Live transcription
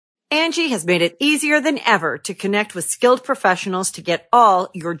Angie has made it easier than ever to connect with skilled professionals to get all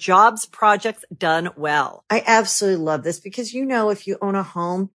your jobs projects done well. I absolutely love this because, if you own a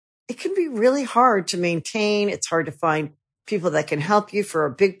home, it can be really hard to maintain. It's hard to find people that can help you for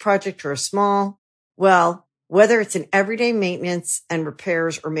a big project or a small. Well, whether it's in everyday maintenance and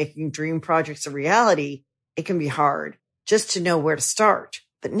repairs or making dream projects a reality, it can be hard just to know where to start.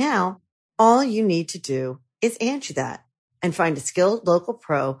 But now all you need to do is Angie that and find a skilled local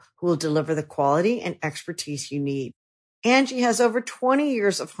pro who will deliver the quality and expertise you need. Angie has over 20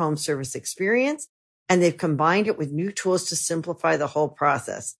 years of home service experience, and they've combined it with new tools to simplify the whole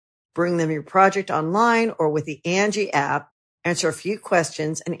process. Bring them your project online or with the Angie app, answer a few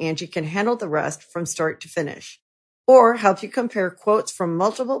questions, and Angie can handle the rest from start to finish. Or help you compare quotes from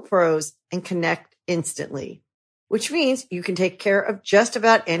multiple pros and connect instantly, which means you can take care of just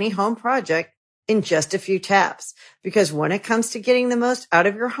about any home project in just a few taps. Because when it comes to getting the most out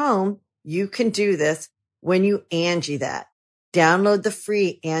of your home, you can do this when you Angie that. Download the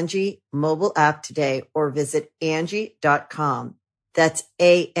free Angie mobile app today or visit Angie.com. That's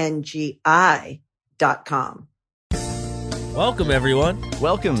ANGI.com. Welcome, everyone.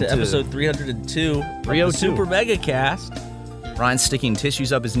 Welcome to episode 302 of the Super Mega Cast. Ryan's sticking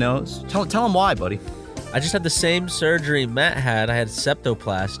tissues up his nose. Tell him why, buddy. I just had the same surgery Matt had. I had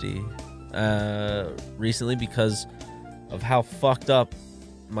septoplasty recently because of how fucked up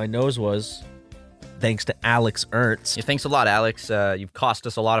my nose was, thanks to Alex Ernst. Yeah, thanks a lot, Alex. You've cost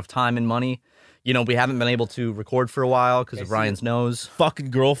us a lot of time and money. We haven't been able to record for a while because of Ryan's nose.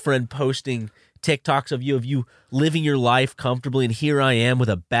 Fucking girlfriend posting TikToks of you living your life comfortably, and here I am with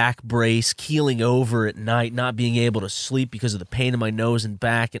a back brace, keeling over at night, not being able to sleep because of the pain in my nose and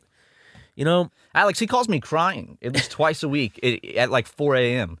back. And Alex, he calls me crying at least twice a week at like 4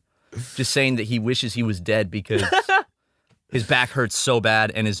 a.m. just saying that he wishes he was dead because his back hurts so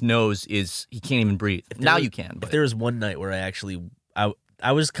bad and his nose he can't even breathe. Now you can. But. If there was one night where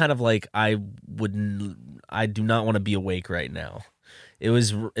I was kind of like, I do not want to be awake right now. It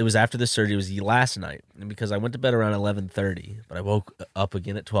was after the surgery. It was the last night, and because I went to bed around 11:30, but I woke up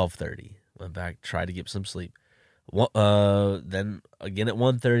again at 12:30. Went back, tried to get some sleep. Then again at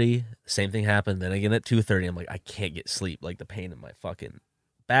 1:30, same thing happened. Then again at 2:30, I'm like, I can't get sleep. Like the pain in my fucking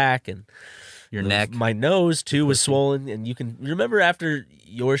back and your neck, my nose too was swollen. And you can remember after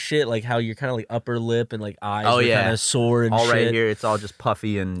your shit, like how you're kind of like upper lip and like eyes are kind of sore and all shit. Right here, it's all just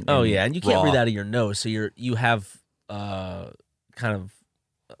puffy and and you can't raw. breathe out of your nose, so you have kind of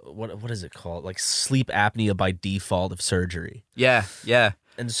what is it called, like sleep apnea by default of surgery. Yeah.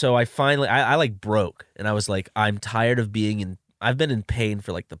 And so I finally I like broke, and I was like, I'm tired of I've been in pain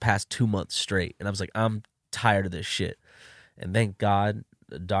for like the past 2 months straight, and I was like, I'm tired of this shit. And thank God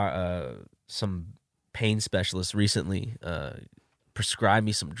some pain specialist recently prescribed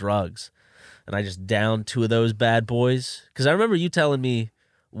me some drugs, and I just downed 2 of those bad boys, because I remember you telling me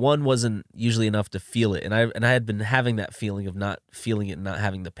one wasn't usually enough to feel it, and I had been having that feeling of not feeling it and not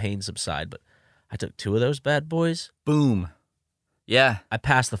having the pain subside, but I took 2 of those bad boys. Boom. Yeah. I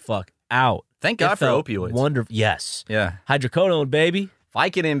passed the fuck out. Thank God for opioids. Wonderful. Yes. Yeah. Hydrocodone, baby.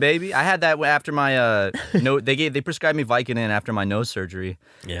 Vicodin, baby. I had that after my they prescribed me Vicodin after my nose surgery.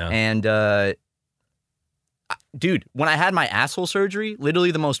 Yeah. And dude, when I had my asshole surgery,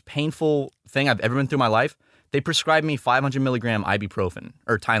 literally the most painful thing I've ever been through in my life, they prescribed me 500 milligram ibuprofen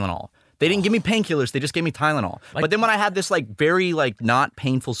or Tylenol. They didn't give me painkillers, they just gave me Tylenol. But then when I had this like very like not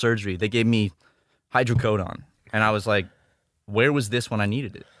painful surgery, they gave me hydrocodone. And I was like, where was this when I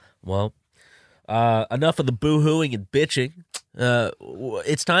needed it? Well, enough of the boo-hooing and bitching.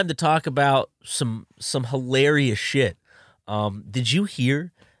 It's time to talk about some hilarious shit. Did you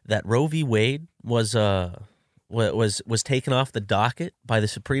hear that Roe v. Wade was taken off the docket by the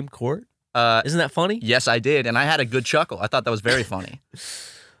Supreme Court? Isn't that funny? Yes, I did, and I had a good chuckle. I thought that was very funny.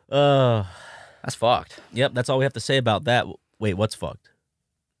 That's fucked. Yep, that's all we have to say about that. Wait, what's fucked?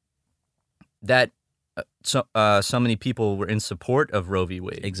 That so many people were in support of Roe v.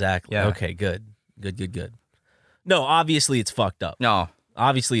 Wade. Exactly. Yeah. Okay, good. No, obviously it's fucked up. No.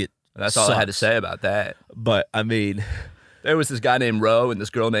 Obviously it That's sucks. all I had to say about that. But, I mean, there was this guy named Roe and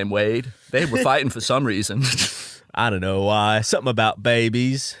this girl named Wade. They were fighting for some reason. I don't know why. Something about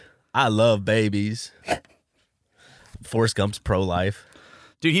babies. I love babies. Forrest Gump's pro-life.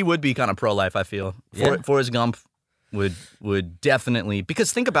 Dude, he would be kind of pro-life, I feel. Yeah. Forrest Gump would definitely...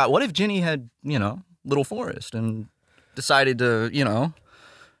 Because think about, what if Ginny had, little Forrest and decided to,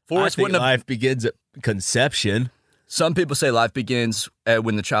 Forrest I think life begins at conception. Some people say life begins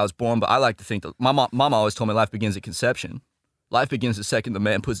when the child's born, but I like to think that... My mom always told me life begins at conception. Life begins the second the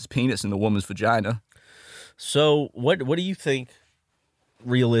man puts his penis in the woman's vagina. So, what do you think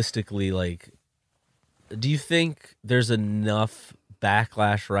realistically, like, do you think there's enough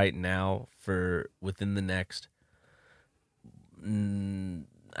backlash right now for within the next?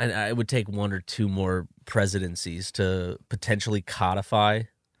 I would take 1 or 2 more presidencies to potentially codify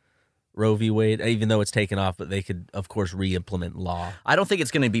Roe v. Wade, even though it's taken off, but they could, of course, re-implement law. I don't think it's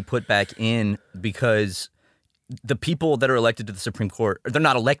going to be put back in because the people that are elected to the Supreme Court, they're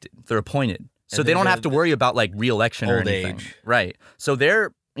not elected, they're appointed. So they don't have to worry about like re-election or anything. Age. Right. So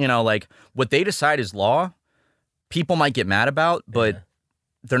they're, like what they decide is law, people might get mad about, but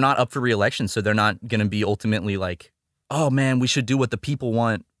they're not up for re-election. So they're not going to be ultimately like, oh man, we should do what the people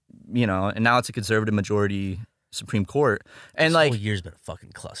want, and now it's a conservative majority Supreme Court. And this like whole year's been a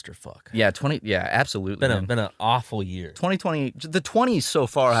fucking clusterfuck. Yeah, absolutely. Been an awful year. 2020, the 20s so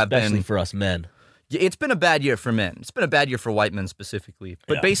far have especially been for us men. It's been a bad year for men. It's been a bad year for white men specifically.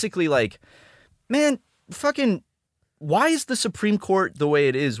 But basically, like, man, fucking, why is the Supreme Court the way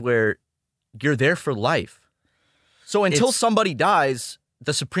it is where you're there for life? So until somebody dies,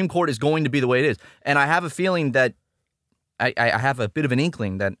 the Supreme Court is going to be the way it is. And I have a feeling that I have a bit of an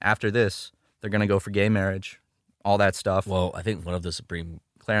inkling that after this, they're going to go for gay marriage, all that stuff. Well, I think one of the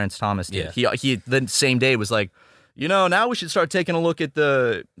Clarence Thomas did. Yeah. He the same day was like, now we should start taking a look at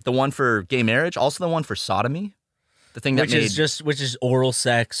the one for gay marriage, also the one for sodomy. The thing that which is oral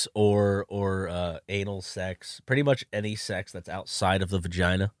sex or anal sex, pretty much any sex that's outside of the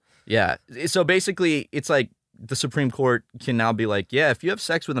vagina. Yeah. So basically, it's like the Supreme Court can now be like, yeah, if you have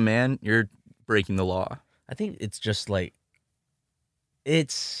sex with a man, you're breaking the law. I think it's just like,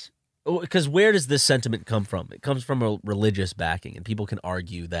 because where does this sentiment come from? It comes from a religious backing, and people can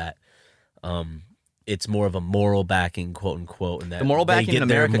argue that it's more of a moral backing, quote unquote, and that the moral backing in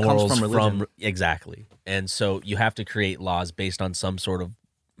America comes from religion. Exactly. And so you have to create laws based on some sort of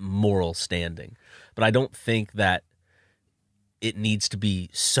moral standing. But I don't think that it needs to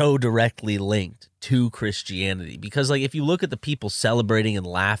be so directly linked to Christianity, because like if you look at the people celebrating and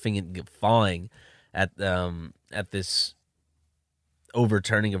laughing and guffawing at this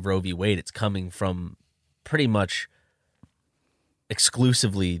overturning of Roe v. Wade, it's coming from pretty much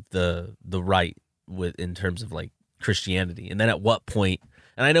exclusively the right in terms of like Christianity. And then at what point,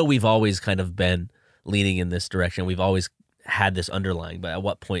 and I know we've always kind of been leaning in this direction, we've always had this underlying, but at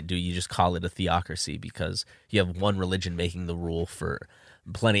what point do you just call it a theocracy because you have one religion making the rule for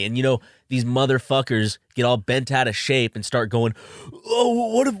plenty? And these motherfuckers get all bent out of shape and start going,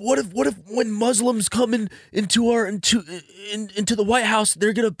 oh, what if when Muslims come into the White House,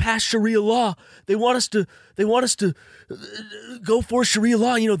 they're gonna pass Sharia law? They want us to go for Sharia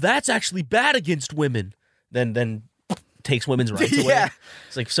law. That's actually bad against women. Then takes women's rights away. Yeah.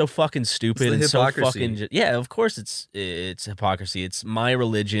 It's like so fucking stupid and so fucking of course it's hypocrisy. It's my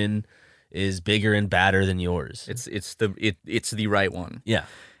religion is bigger and badder than yours. It's the right one. Yeah.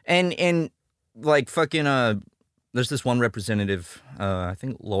 And like fucking there's this one representative, I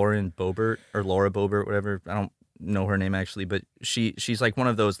think Laura Boebert, whatever. I don't know her name actually, but she's like one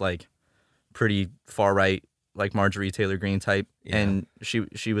of those like pretty far right, like Marjorie Taylor Greene type. Yeah. And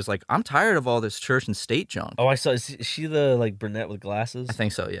she was like, I'm tired of all this church and state junk. Oh, I saw. Is she the like brunette with glasses? I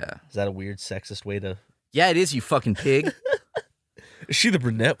think so, yeah. Is that a weird sexist way to? Yeah, it is, you fucking pig. Is she the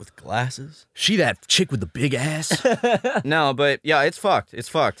brunette with glasses? She that chick with the big ass? No, but yeah, it's fucked. It's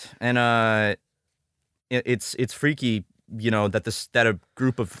fucked. And it's freaky, that a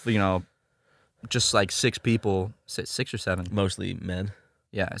group of, just like 6 people, 6 or 7. Mostly men.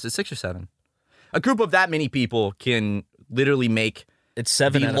 Yeah, is it 6 or 7? A group of that many people can literally make it's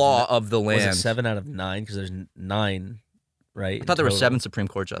 7 the law of the land. Was it 7 out of 9? Because there's 9, right? I thought there were 7 Supreme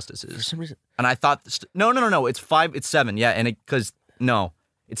Court justices. For some reason. And I thought, no, it's 5, it's 7, yeah, and no,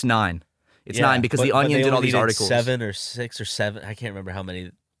 it's 9. It's 9 because The Onion did all these articles. 7 or 6 or 7, I can't remember how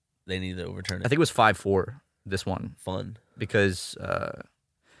many they needed to overturn it. I think it was 5-4, this one. Fun. Because,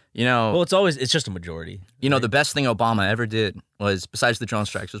 well, it's just a majority. Right? The best thing Obama ever did was, besides the drone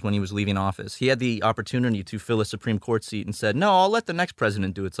strikes, was when he was leaving office. He had the opportunity to fill a Supreme Court seat and said, no, I'll let the next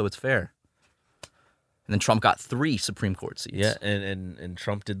president do it so it's fair. And then Trump got 3 Supreme Court seats. Yeah, and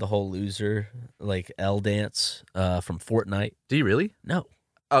Trump did the whole loser, like, L dance from Fortnite. Did he really? No.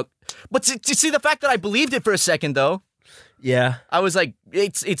 But to see the fact that I believed it for a second, though. Yeah. I was like,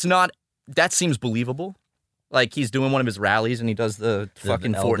 it's not, that seems believable. Like, he's doing one of his rallies and he does the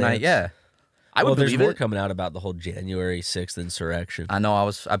fucking Fortnite. Dance. Yeah. I would believe there's more coming out about the whole January 6th insurrection. I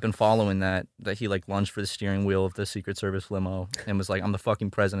know. I've been following that he like lunged for the steering wheel of the Secret Service limo and was like, I'm the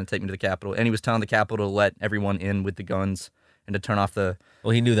fucking president, take me to the Capitol. And he was telling the Capitol to let everyone in with the guns and to turn off the...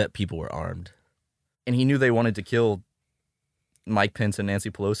 Well, he knew that people were armed. And he knew they wanted to kill Mike Pence and Nancy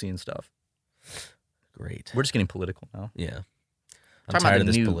Pelosi and stuff. Great. We're just getting political now. Yeah. I'm tired of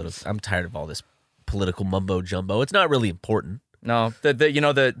this political. I'm tired of all this political mumbo jumbo. It's not really important. No,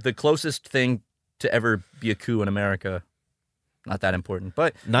 the closest thing to ever be a coup in America, not that important.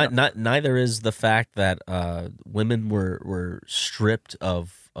 But neither is the fact that women were stripped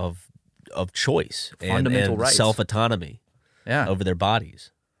of choice fundamental and rights, self autonomy, over their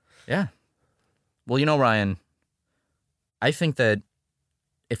bodies. Yeah. Well, Ryan, I think that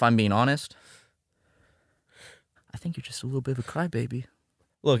if I'm being honest, I think you're just a little bit of a crybaby.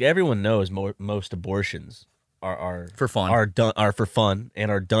 Look, everyone knows most abortions are for fun, are for fun, and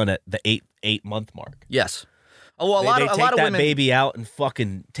are done at the 8-month mark. Yes. Oh, well, they a take lot of that women baby out and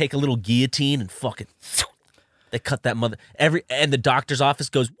fucking take a little guillotine and fucking they cut that mother and the doctor's office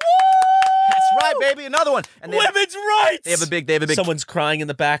goes, woo! That's right, baby, another one. And women's rights. They have a big. Someone's crying in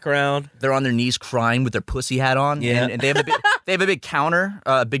the background. They're on their knees crying with their pussy hat on. Yeah, and they have a big counter,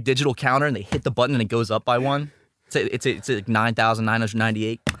 a big digital counter, and they hit the button and it goes up by one. It's like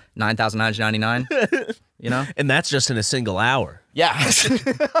 9,998, 9,999. And that's just in a single hour. Yeah.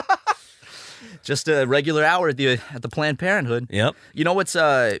 Just a regular hour at the Planned Parenthood. Yep.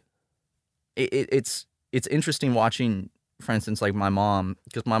 It's interesting watching, for instance, like my mom,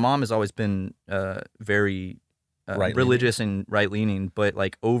 because my mom has always been very religious and right-leaning, but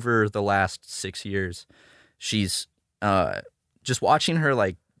like over the last 6 years, she's just watching her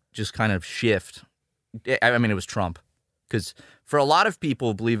like just kind of shift. I mean, it was Trump, because for a lot of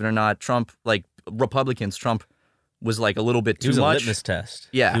people, believe it or not, Trump, like Republicans, Trump was like a little bit too much. He was a litmus test.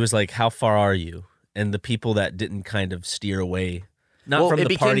 Yeah. He was like, how far are you? And the people that didn't kind of steer away, not from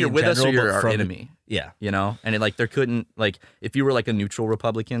the party you're in with general, us or you're but our from, enemy. Yeah. And it, like, there couldn't, like, if you were like a neutral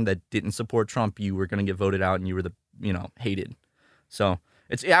Republican that didn't support Trump, you were going to get voted out and you were hated. So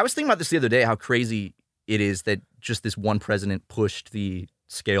I was thinking about this the other day, how crazy it is that just this one president pushed the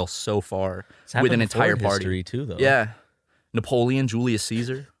scale so far with an entire party. History too, though. Yeah. Napoleon, Julius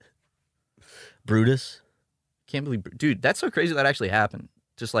Caesar, Brutus. Can't believe, dude, that's so crazy that actually happened.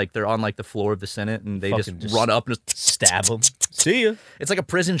 Just like they're on like the floor of the Senate and they just run up and just stab them. See ya. It's like a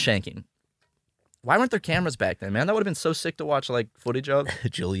prison shanking. Why weren't there cameras back then, man? That would have been so sick to watch like footage of.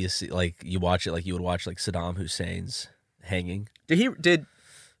 Julius, like you watch it like you would watch like Saddam Hussein's hanging. I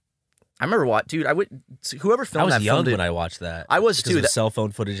remember whoever filmed that. I was young when I watched that. I was too. The cell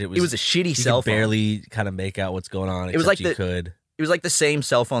phone footage. It was a shitty cell phone. You could barely kind of make out what's going on. It was like you could. It was like the same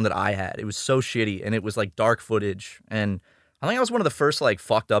cell phone that I had. It was so shitty, and it was like dark footage. And I think that was one of the first like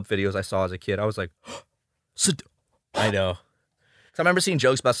fucked up videos I saw as a kid. I was like, I know. So I remember seeing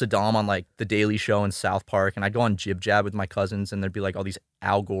jokes about Saddam on like The Daily Show and South Park, and I'd go on Jib Jab with my cousins, and there'd be like all these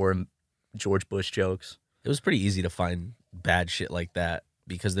Al Gore and George Bush jokes. It was pretty easy to find bad shit like that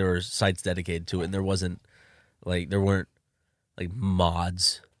because there were sites dedicated to it, and there weren't like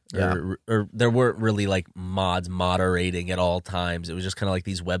mods. Yeah. Or there weren't really like mods moderating at all times. It was just kind of like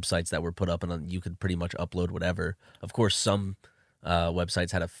these websites that were put up and you could pretty much upload whatever. Of course, some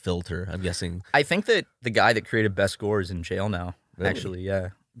websites had a filter, I'm guessing. I think that the guy that created Best Gore is in jail now, Really? actually,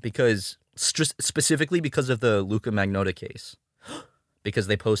 yeah. Because, specifically because of the Luca Magnotta case. Because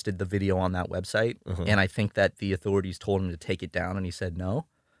they posted the video on that website, and I think that the authorities told him to take it down, and he said no.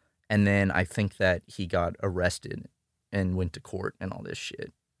 And then I think that he got arrested and went to court and all this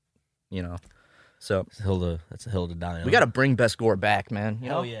shit. So that's a hill to die on. We got to bring Best Gore back, man.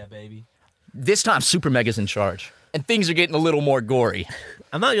 Hell yeah, baby. This time, Super Mega's in charge, and things are getting a little more gory.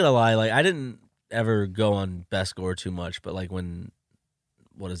 I'm not gonna lie, like I didn't ever go on Best Gore too much, but like when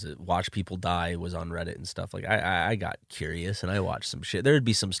Watch People Die was on Reddit and stuff, like I got curious and I watched some shit. There'd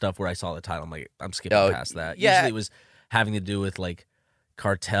be some stuff where I saw the title, I'm like, I'm skipping past that. Yeah. Usually it was having to do with like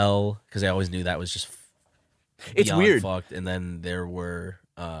cartel, because I always knew that was just it's weird. Fucked. And then there were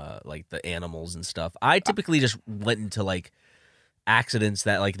like the animals and stuff. I typically just went into like accidents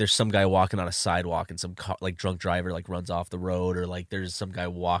that like there's some guy walking on a sidewalk and some like drunk driver like runs off the road, or like there's some guy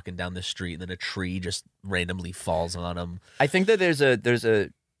walking down the street and then a tree just randomly falls on him. I think that there's a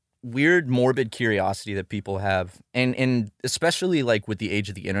weird morbid curiosity that people have, and especially like with the age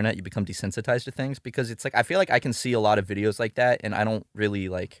of the internet, you become desensitized to things, because it's like I feel like I can see a lot of videos like that and I don't really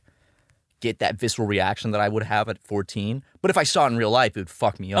like get that visceral reaction that I would have at 14. But if I saw it in real life, it would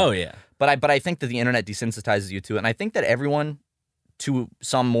fuck me up. Oh yeah. But I think that the internet desensitizes you to it, and I think that everyone, to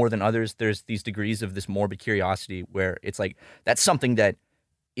some more than others, there's these degrees of this morbid curiosity where it's like that's something that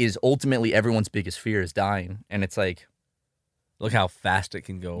is ultimately everyone's biggest fear, is dying, and it's like, look how fast it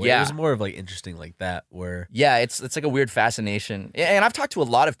can go away. Yeah. It was more of like interesting like that, where yeah, it's like a weird fascination. And I've talked to a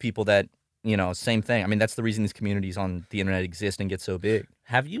lot of people that, same thing. I mean, that's the reason these communities on the internet exist and get so big.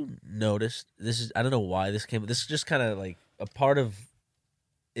 Have you noticed, I don't know why this is just kind of like a part of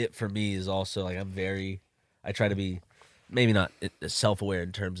it for me is also like I try to be maybe not self-aware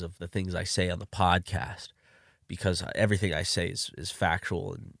in terms of the things I say on the podcast, because everything I say is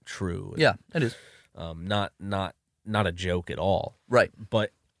factual and true. And, Yeah, it is. Not a joke at all. Right.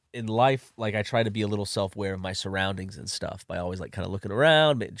 But in life, like, I try to be a little self-aware of my surroundings and stuff by always like kind of looking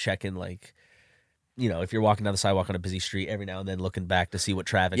around and checking, like, you know, if you're walking down the sidewalk on a busy street, every now and then looking back to see what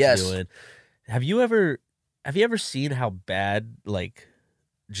traffic's doing. Have you ever seen how bad, like,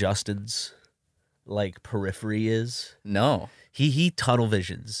 Justin's, like, periphery is? No. He tunnel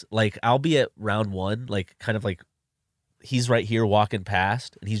visions. Like, I'll be at round one, like, kind of like he's right here walking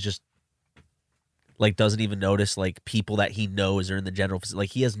past, and he's just like doesn't even notice like people that he knows are in the general,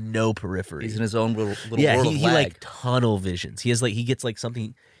 like, he has no periphery. He's in his own little yeah, world of he lag. like tunnel visions. He has like, he gets like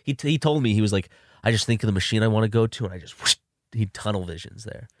something. He told me, he was like, I just think of the machine I want to go to, and I just whoosh, he tunnel visions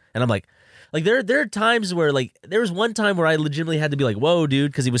there, and I'm like there are times where, like, there was one time where I legitimately had to be like, whoa,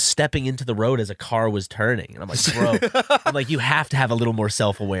 dude, because he was stepping into the road as a car was turning, and I'm like, bro, I'm like, you have to have a little more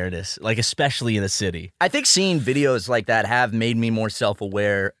self-awareness, like, especially in a city. I think seeing videos like that have made me more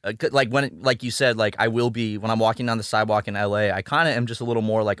self-aware. Like like you said, like, I will be when I'm walking down the sidewalk in LA. I kind of am just a little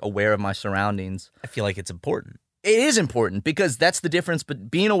more like aware of my surroundings. I feel like it's important. It is important because that's the difference. But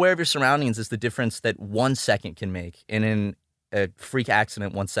being aware of your surroundings is the difference that 1 second can make. And in a freak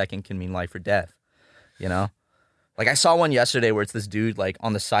accident, 1 second can mean life or death. You know, like, I saw one yesterday where it's this dude like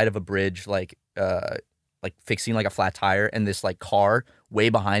on the side of a bridge, like fixing like a flat tire, and this like car way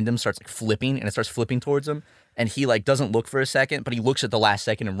behind him starts like flipping, and it starts flipping towards him, and he like doesn't look for a second, but he looks at the last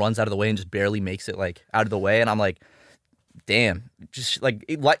second and runs out of the way and just barely makes it like out of the way. And I'm like, damn, just like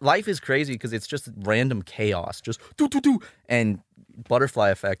life is crazy because it's just random chaos, just do and butterfly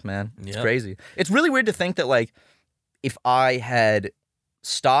effect, man. It's crazy. It's really weird to think that, like, if I had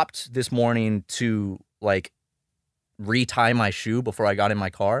stopped this morning to like retie my shoe before I got in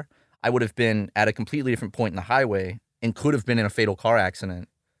my car, I would have been at a completely different point in the highway and could have been in a fatal car accident.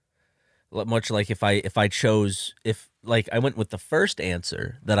 Much like if I went with the first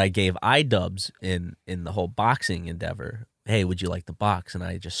answer that I gave iDubbbz in the whole boxing endeavor. Hey, would you like the box? And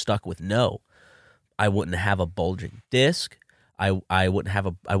I just stuck with no. I wouldn't have a bulging disc. I wouldn't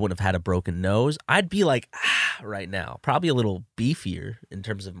have had a broken nose. I'd be like, right now, probably a little beefier in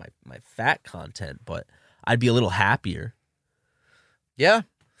terms of my fat content, but I'd be a little happier. Yeah.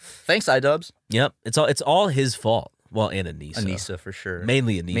 Thanks, iDubbbz. Yep. It's all his fault. Well, and Anissa. Anissa, for sure.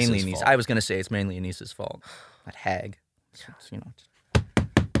 Mainly Anissa's fault. I was going to say it's mainly Anissa's fault. That hag. You know.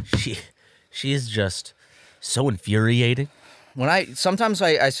 She is just so infuriating. Sometimes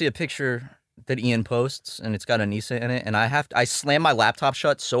I see a picture that Ian posts, and it's got Anissa in it, and I slam my laptop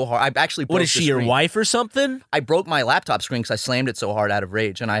shut so hard. I actually broke What is she, your wife or something? I broke my laptop screen because I slammed it so hard out of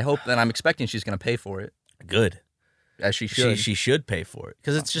rage, and I'm expecting she's going to pay for it. Good. As she should. She should pay for it,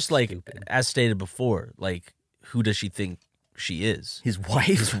 because it's just like, stupid. As stated before, like, who does she think she is? His wife?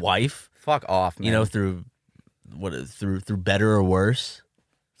 His wife? Fuck off, man. You know, through better or worse?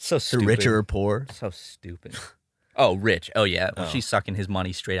 So stupid. Through richer or poor? So stupid. Oh, rich. Oh, yeah. Well, she's sucking his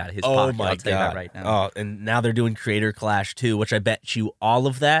money straight out of his pocket. Oh, my I'll tell you that right now. Oh, and now they're doing Creator Clash, too, which I bet you all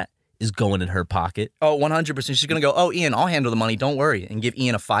of that is going in her pocket. Oh, 100%. She's going to go, oh, Ian, I'll handle the money. Don't worry. And give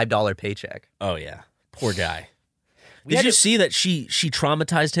Ian a $5 paycheck. Oh, yeah. Poor guy. Did you see that she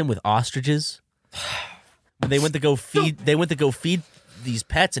traumatized him with ostriches? When they went to go feed these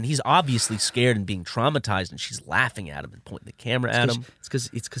pets, and he's obviously scared and being traumatized, and she's laughing at him and pointing the camera at him.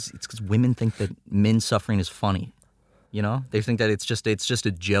 It's because women think that men suffering is funny. You know, they think that it's just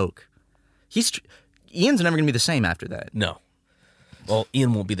a joke. Ian's never gonna be the same after that. No. Well,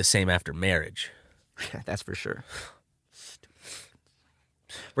 Ian won't be the same after marriage. Yeah, that's for sure.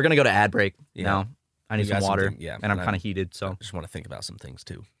 We're gonna go to ad break now. I need some water. Yeah, and I'm kind of heated, so I just want to think about some things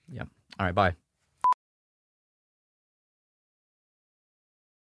too. Yeah. All right. Bye.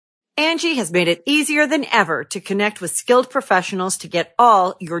 Angie has made it easier than ever to connect with skilled professionals to get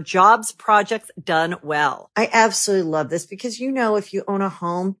all your jobs projects done well. I absolutely love this because, you know, if you own a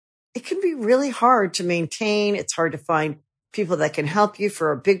home, it can be really hard to maintain. It's hard to find people that can help you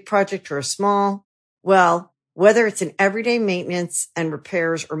for a big project or a small. Well, whether it's in everyday maintenance and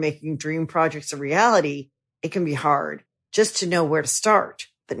repairs or making dream projects a reality, it can be hard just to know where to start.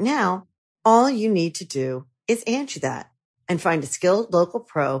 But now all you need to do is Angie that and find a skilled local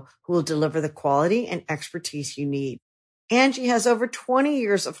pro who will deliver the quality and expertise you need. Angie has over 20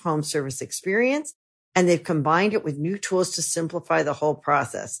 years of home service experience, and they've combined it with new tools to simplify the whole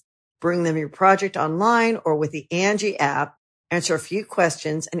process. Bring them your project online or with the Angie app, answer a few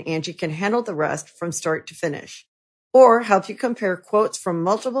questions, and Angie can handle the rest from start to finish. Or help you compare quotes from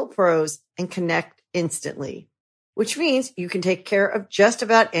multiple pros and connect instantly, which means you can take care of just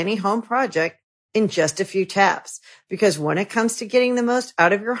about any home project in just a few taps. Because when it comes to getting the most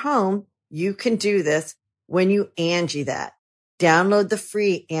out of your home, you can do this when you Angie that. Download the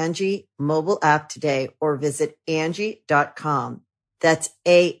free Angie mobile app today or visit Angie.com. That's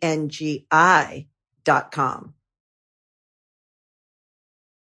ANGI.com.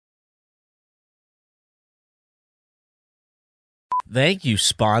 Thank you,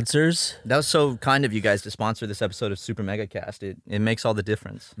 sponsors. That was so kind of you guys to sponsor this episode of Super Mega Cast. It makes all the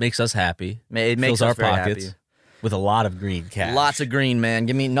difference. Makes us happy. It makes Fills us our very pockets happy. with a lot of green cash. Lots of green, man.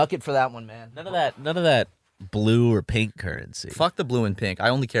 Give me a nugget for that one, man. None of that blue or pink currency. Fuck the blue and pink. I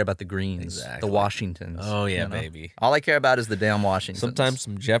only care about the greens. Exactly. The Washingtons. Oh yeah, you know? baby. All I care about is the damn Washingtons. Sometimes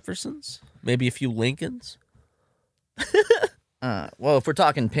some Jeffersons, maybe a few Lincolns. Well, if we're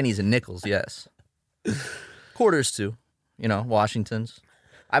talking pennies and nickels, yes. Quarters too. You know, Washingtons.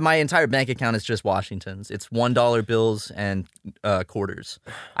 My entire bank account is just Washingtons. It's $1 bills and quarters.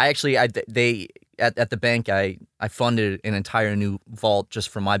 At the bank, I funded an entire new vault just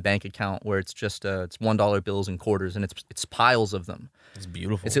for my bank account where it's just it's $1 bills and quarters, and it's piles of them. It's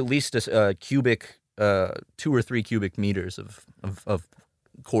beautiful. It's at least a cubic, 2 or 3 cubic meters of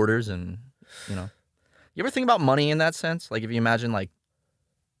quarters, and you know, you ever think about money in that sense? Like if you imagine like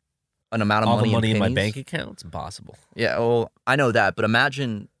an amount of all money, the money in my pennies. bank account, it's impossible. Yeah, well, I know that, but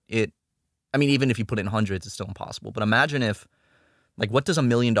imagine it. I mean, even if you put it in hundreds, it's still impossible. But imagine if, like, what does $1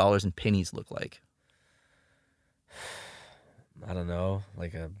 million in pennies look like? I don't know,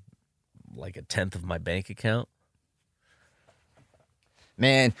 like a tenth of my bank account.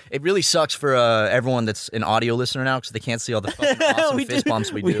 Man, it really sucks for everyone that's an audio listener now because they can't see all the fucking awesome fist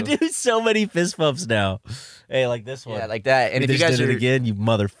bumps we do. We do so many fist bumps now. Hey, like this one. Yeah, like that. And We if you just guys did are it again, you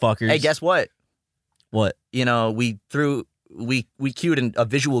motherfuckers. hey, guess what? What? You know, we queued a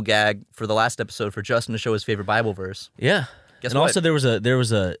visual gag for the last episode for Justin to show his favorite Bible verse. Yeah. Guess and what? also there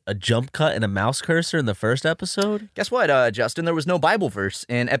was a jump cut and a mouse cursor in the first episode. Guess what, Justin? There was no Bible verse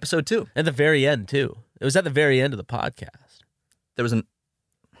in episode 2. At the very end too. It was at the very end of the podcast. There was an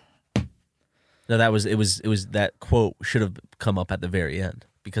No, it was that quote should have come up at the very end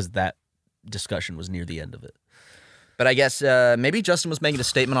because that discussion was near the end of it. But I guess maybe Justin was making a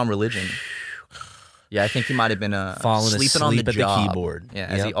statement on religion. Yeah, I think he might have been Falling sleeping on the asleep at job. the keyboard.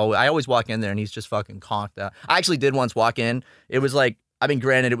 Yeah, Yep. I always walk in there and he's just fucking conked out. I actually did once walk in. It was like, I mean,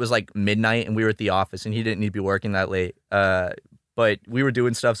 granted, it was like midnight and we were at the office and he didn't need to be working that late. But we were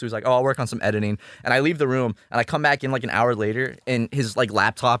doing stuff, so he was like, "Oh, I'll work on some editing." And I leave the room and I come back in like an hour later and his like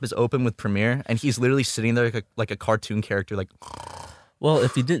laptop is open with Premiere and he's literally sitting there like a cartoon character, like. Well,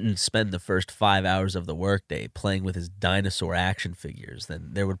 if he didn't spend the first 5 hours of the workday playing with his dinosaur action figures, then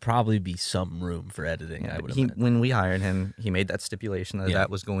there would probably be some room for editing. I would imagine. When we hired him, he made that stipulation that Yeah.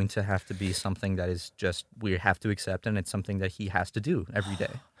 that was going to have to be something that is just we have to accept, and it's something that he has to do every day.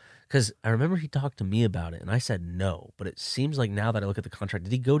 Because I remember he talked to me about it, and I said no. But it seems like now that I look at the contract,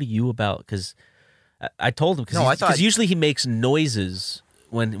 did he go to you about? Because I told him No, I thought- because usually he makes noises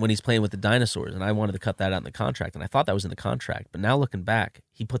when he's playing with the dinosaurs, and I wanted to cut that out in the contract, and I thought that was in the contract. But now looking back,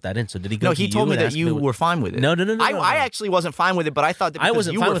 he put that in. So did he go? No, to he told me and that ask you what- were fine with it. No. I actually wasn't fine with it, but I thought that because I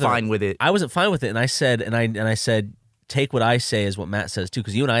wasn't you fine were with fine with it. I wasn't fine with it, and I said, and I said, take what I say as what Matt says too,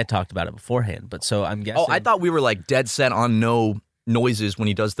 because you and I had talked about it beforehand. But so I'm guessing. Oh, I thought we were like dead set on no noises when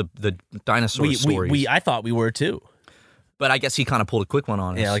he does the dinosaur stories. I thought we were too. But I guess he kind of pulled a quick one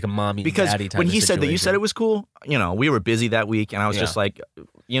on us. Yeah, like a mommy because daddy type when of he said that you said situation. it was cool, you know, we were busy that week, and I was just like,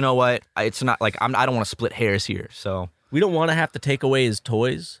 you know what, it's not like I don't want to split hairs here. So We don't want to have to take away his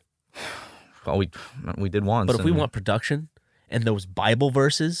toys, well, we did once. but if we and want production and those Bible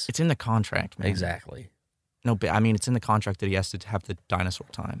verses, it's in the contract, man. exactly. No, but I mean, it's in the contract that he has to have the dinosaur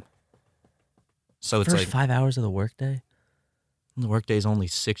time. So it's First like 5 hours of the workday. the workday is only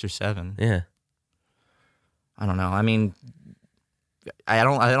 6 or 7. Yeah, I don't know. I mean, I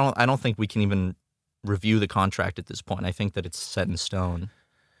don't think we can even review the contract at this point. I think that it's set in stone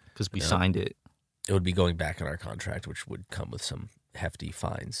because we signed it. it would be going back on our contract, which would come with some hefty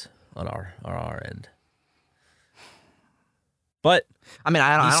fines on our end. But I mean,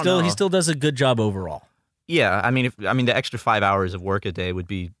 I don't know. he still does a good job overall. Yeah, I mean, the extra 5 hours of work a day would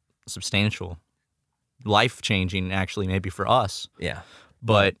be substantial, life changing, actually, maybe for us. Yeah,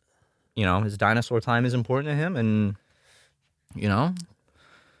 But you know, his dinosaur time is important to him, and you know,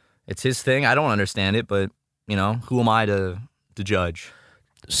 it's his thing. I don't understand it, but you know, who am I to judge?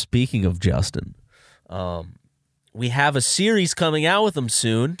 Speaking of Justin, we have a series coming out with him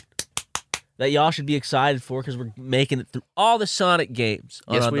soon that y'all should be excited for because we're making it through all the Sonic games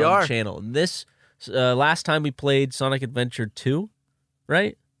on, Yes, on we the are. channel. And this last time we played Sonic Adventure 2,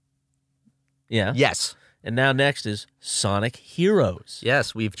 right? Yeah. Yes, And now next is Sonic Heroes.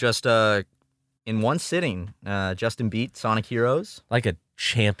 yes, we've just in one sitting. Justin beat Sonic Heroes like a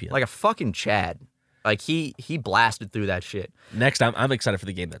champion, like a fucking Chad. Like he blasted through that shit. Next, I'm excited for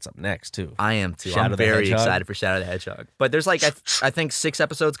the game that's up next too. I am too. Shadow I'm the very Hedgehog. excited for Shadow the Hedgehog. But there's like I think 6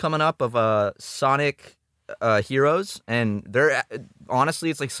 episodes coming up of Sonic Heroes, and they're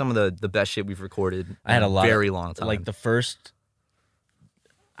honestly it's like some of the best shit we've recorded. I had a lot, very long time. Like the first,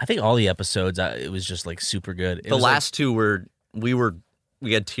 I think all the episodes, it was just like super good. The last 2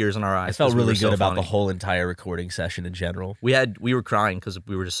 we had tears in our eyes. I felt really good about funny. the whole entire recording session in general. We were crying because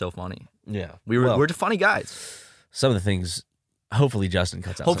we were just so funny. Yeah, we're just funny guys. Some of the things, hopefully Justin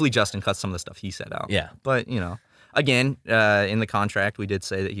cuts out. Hopefully Justin cuts some of the stuff he said out. Yeah, but again, in the contract we did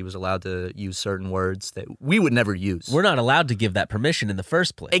say that he was allowed to use certain words that we would never use. We're not allowed to give that permission in the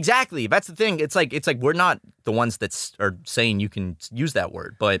first place. Exactly. That's the thing. It's like we're not the ones that are saying you can use that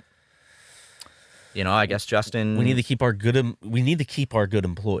word, but I guess Justin. We need to keep our good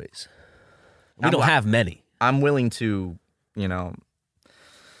employees. We don't have many. I'm willing to,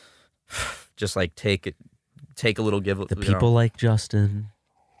 just like take a little give. The people like Justin.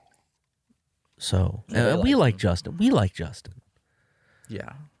 So we like Justin. We like Justin.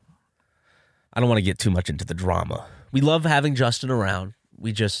 Yeah. I don't want to get too much into the drama. We love having Justin around.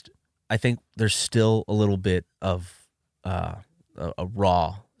 I think there's still a little bit of a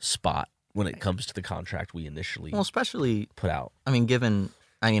raw spot when it comes to the contract we initially especially put out. I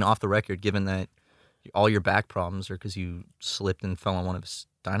mean, off the record, given that all your back problems are because you slipped and fell on one of his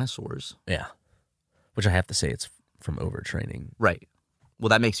dinosaurs. Yeah. Which I have to say it's from overtraining. Right. Well,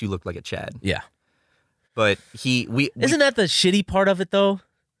 that makes you look like a Chad. Yeah. But isn't that the shitty part of it though?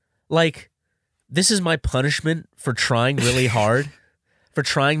 Like, this is my punishment for trying really hard, for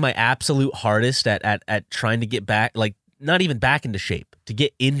trying my absolute hardest at trying to get back, like not even back into shape, to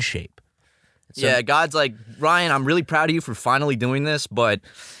get in shape. So, yeah, God's like, Ryan, I'm really proud of you for finally doing this, but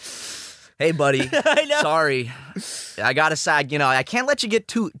hey, buddy, I know. Sorry, I gotta sag. I can't let you get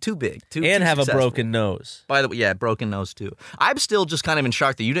too big, too have successful. A broken nose. By the way, yeah, broken nose too. I'm still just kind of in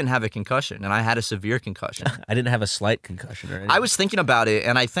shock that you didn't have a concussion, and I had a severe concussion. I didn't have a slight concussion or anything. I was thinking about it,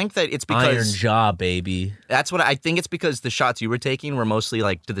 and I think that it's because iron jaw, baby. That's what I think. It's because the shots you were taking were mostly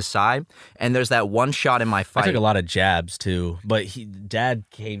like to the side, and there's that one shot in my fight. I took a lot of jabs too, but Dad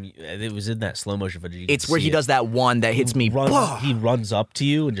came. It was in that slow motion footage. It's where he does that one that hits me. He runs up to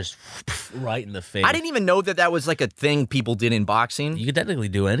you and just right in the face. I didn't even know that was like a thing people did in boxing. You could technically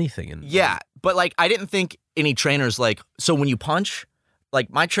do anything. Yeah, but like I didn't think any trainers like, so when you punch, like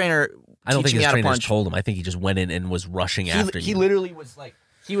my trainer I don't think his trainers punch, told him. I think he just went in and was rushing after you. He literally was like,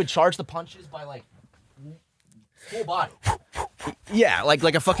 he would charge the punches by like full body. Yeah, like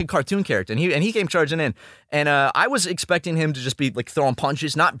a fucking cartoon character. And he came charging in. And I was expecting him to just be like throwing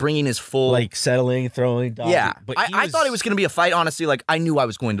punches, not bringing his full... Like settling, throwing, dodging. Yeah, but I thought it was going to be a fight, honestly. Like, I knew I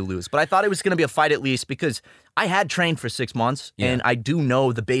was going to lose. But I thought it was going to be a fight at least because I had trained for 6 months. Yeah. And I do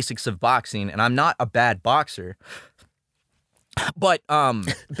know the basics of boxing. And I'm not a bad boxer. But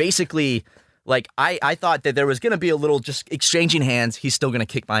basically, like, I thought that there was going to be a little just exchanging hands. He's still going to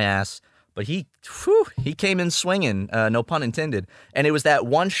kick my ass. But he came in swinging, no pun intended. And it was that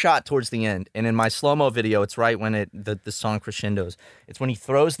one shot towards the end. And in my slow-mo video, it's right when the song crescendos. It's when he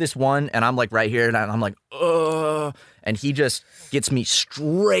throws this one, and I'm like right here, and I'm like, ugh. And he just gets me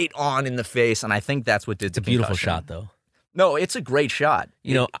straight on in the face. And I think that's what did It's a beautiful shot, though. No, it's a great shot.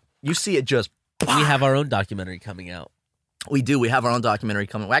 You see it just... We have our own documentary coming out. We do. We have our own documentary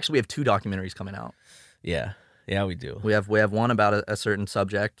coming. Well, actually, we have 2 documentaries coming out. Yeah. Yeah, we do. We have one about a certain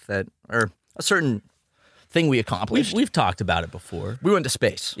subject or a certain thing we accomplished. We've talked about it before. We went to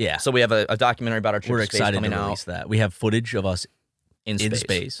space. Yeah. So we have a documentary about our trip We're to space excited coming to out. release that. We have footage of us in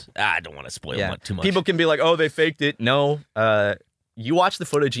space. I don't want to spoil too much. People can be like, oh, they faked it. No. You watch the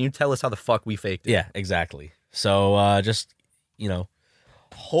footage and you tell us how the fuck we faked it. Yeah, exactly. So just,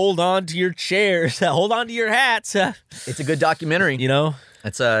 hold on to your chairs. Hold on to your hats. It's a good documentary.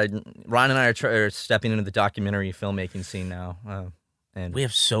 It's Ryan and I are stepping into the documentary filmmaking scene now. And we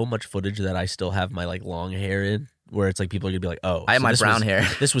have so much footage that I still have my like long hair in, where it's like people are gonna be like, "Oh, I have my brown hair."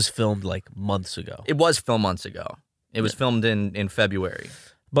 This was filmed like months ago. It was filmed months ago. It was filmed in February.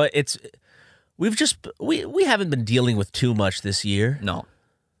 But we haven't been dealing with too much this year. No,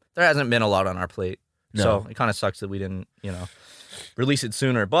 there hasn't been a lot on our plate. No. So it kind of sucks that we didn't, release it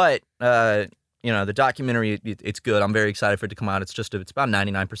sooner. But the documentary, it's good. I'm very excited for it to come out. It's about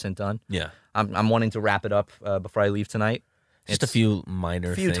 99% done. Yeah, I'm wanting to wrap it up before I leave tonight. Just a few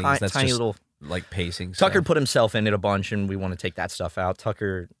minor things. That's tiny just little like pacing. Tucker stuff. put himself in it a bunch, and we want to take that stuff out.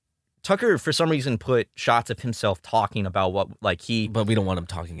 Tucker, for some reason, put shots of himself talking about what, like he. But we don't want him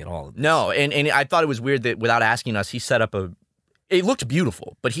talking at all. No, and I thought it was weird that without asking us, he set up It looked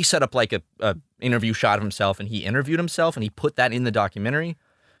beautiful, but he set up like a interview shot of himself, and he interviewed himself, and he put that in the documentary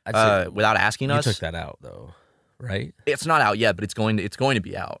without asking us. You took that out though, right? It's not out yet, but it's going to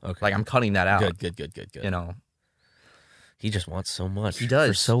be out. Okay. Like I'm cutting that out. Good. You know, he just wants so much. He does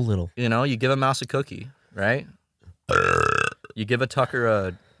for so little. You know, you give a mouse a cookie, right? You give a Tucker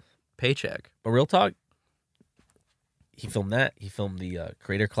a paycheck. But real talk, he filmed that. He filmed the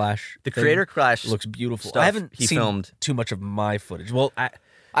Creator Clash. The Creator Clash looks beautiful. stuff I haven't he seen filmed too much of my footage. Well, I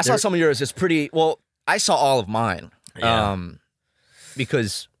saw some of yours. It's pretty. Well, I saw all of mine. Yeah.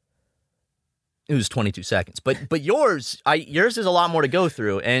 Because it was 22 seconds. But yours is a lot more to go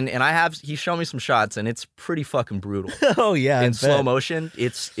through. And he's shown me some shots, and it's pretty fucking brutal. Oh yeah, in slow motion,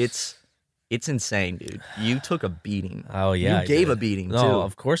 it's insane, dude. You took a beating. Oh yeah, you gave a beating too. No,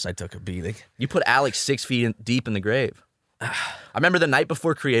 of course I took a beating. You put Alex 6 feet deep in the grave. I remember the night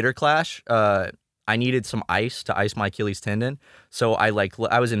before Creator Clash, I needed some ice to ice my Achilles tendon. So I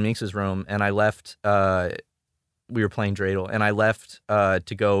was in Minx's room, and I left. We were playing dreidel, and I left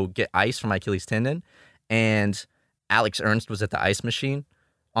to go get ice for my Achilles tendon. And Alex Ernst was at the ice machine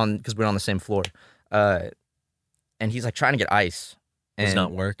because we were on the same floor. And he's like trying to get ice. And It's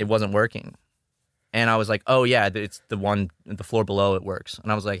not working. It wasn't working. And I was like, oh yeah, it's the floor below it works.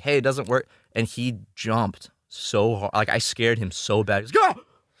 And I was like, hey, it doesn't work. And he jumped so hard. Like I scared him so bad. He goes, go!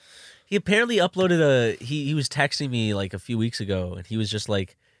 He apparently uploaded he was texting me like a few weeks ago, and he was just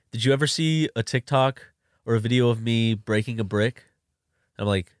like, did you ever see a TikTok or a video of me breaking a brick? I'm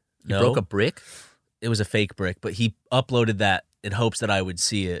like, no. You broke a brick? It was a fake brick, but he uploaded that in hopes that I would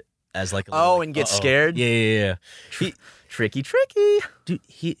see it as like a Oh, little, and get scared? Yeah. Tricky. Dude,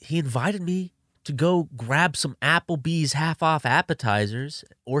 he invited me to go grab some Applebee's half-off appetizers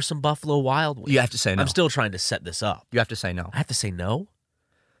or some Buffalo Wild Wings. You have to say no. I'm still trying to set this up. You have to say no. I have to say no?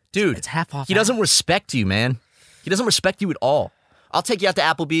 Dude, it's half-off. He doesn't respect you, man. He doesn't respect you at all. I'll take you out to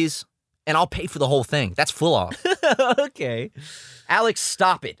Applebee's, and I'll pay for the whole thing. That's full off. Okay. Alex,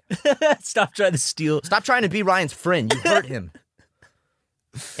 stop it. Stop trying to steal. Stop trying to be Ryan's friend. You hurt him.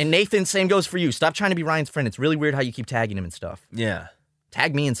 And Nathan, same goes for you. Stop trying to be Ryan's friend. It's really weird how you keep tagging him and stuff. Yeah.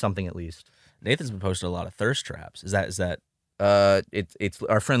 Tag me in something at least. Nathan's been posting a lot of thirst traps. Is that? It's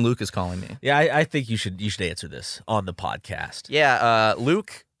our friend Luke is calling me. Yeah, I think you should answer this on the podcast. Yeah,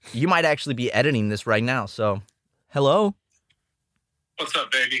 Luke, you might actually be editing this right now. So, hello. What's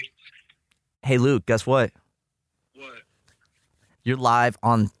up, baby? Hey, Luke. Guess what? What? You're live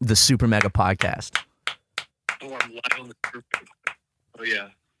on the Super Mega Podcast. Oh, I'm live on the group. Oh yeah.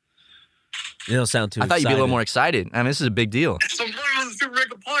 You don't sound too I thought you'd be a little excited. more excited. I mean, this is a big deal. So I'm live on the Super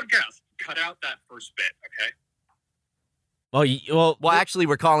Mega Podcast. Cut out that first bit, okay? Well, Well, actually,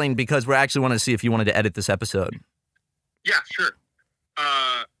 we're calling because we actually wanted to see if you wanted to edit this episode. Yeah, sure.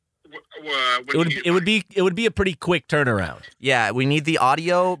 it would be a pretty quick turnaround. Yeah, we need the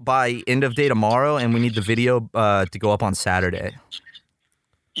audio by end of day tomorrow, and we need the video to go up on Saturday.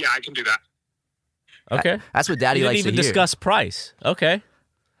 Yeah, I can do that. Okay. That's what Daddy You likes didn't even to hear. discuss price. Okay.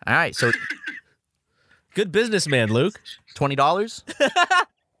 All right, so Good businessman, Luke. $20.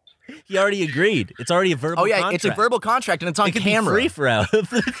 He already agreed. It's already a verbal Oh yeah, contract. it's a verbal contract, and it's on It could camera. be free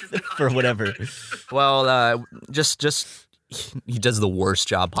for whatever. Well, just he does the worst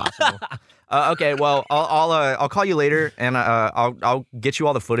job possible. Okay, well, I'll call you later, and I'll get you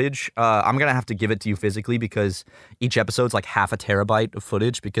all the footage. I'm gonna have to give it to you physically because each episode's like half a terabyte of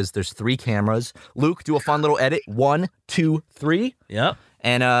footage because there's 3 cameras. Luke, do a fun little edit. 1, 2, 3. Yep.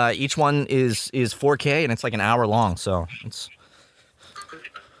 And each one is 4K, and it's like an hour long. So it's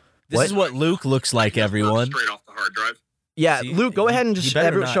This is what Luke looks like, everyone. Straight off the hard drive. yeah. See, Luke, go ahead and you just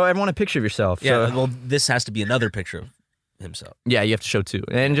better not. show everyone a picture of yourself. Yeah, So- well, this has to be another picture of himself. Yeah, you have to show 2,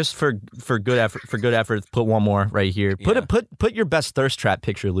 and just for good effort, put one more right here. Yeah. Put your best thirst trap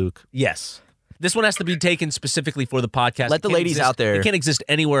picture, Luke. Yes. This one has to be taken specifically for the podcast. Let It the can't ladies exist- out there- It can't exist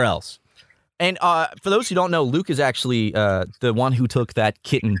anywhere else. And for those who don't know, Luke is actually the one who took that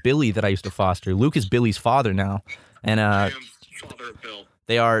kitten Billy that I used to foster. Luke is Billy's father now, and I am father of Bill.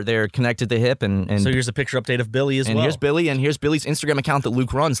 they're connected to hip. And So here's a picture update of Billy as and well. here's Billy, and here's Billy's Instagram account that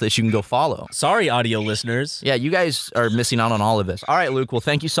Luke runs that you can go follow. Sorry, audio listeners. Yeah, you guys are missing out on all of this. All right, Luke. Well,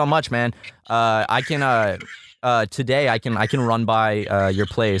 thank you so much, man. I can today I can run by your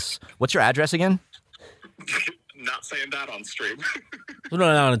place. What's your address again? Not saying that on stream. We're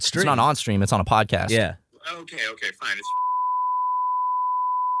not on stream. It's not on stream. It's on a podcast. Yeah. okay, fine.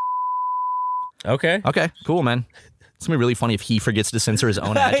 Okay. Okay. Cool, man. It's gonna be really funny if he forgets to censor his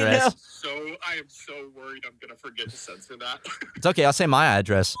own I address. I am so worried I'm gonna forget to censor that. It's okay. I'll say my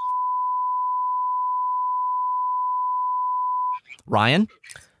address. Ryan?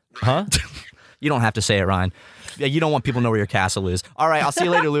 Huh? You don't have to say it, Ryan. Yeah, you don't want people to know where your castle is. All right, I'll see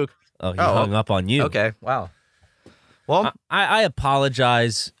you later, Luke. Oh, he hung up on you. Okay, wow. Well, I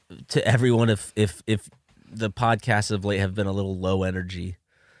apologize to everyone if the podcasts of late have been a little low energy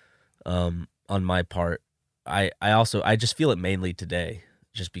on my part. I just feel it mainly today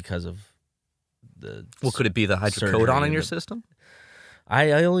just because of the well, could it be the hydrocodone in your system?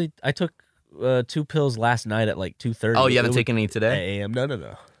 I took 2 pills last night at like 2:30. Oh, you haven't taken any today? AM.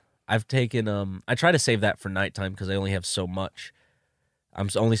 No. I've taken I try to save that for nighttime because I only have so much. I'm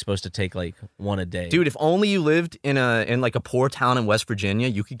only supposed to take like 1 a day. Dude, if only you lived in like a poor town in West Virginia,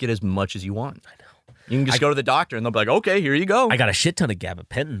 you could get as much as you want. I know. You can just go to the doctor and they'll be like, okay, here you go. I got a shit ton of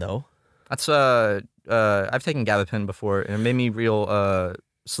gabapentin though. That's I've taken gabapentin before and it made me real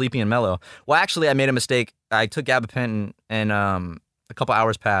sleepy and mellow. Well, actually, I made a mistake. I took gabapentin and a couple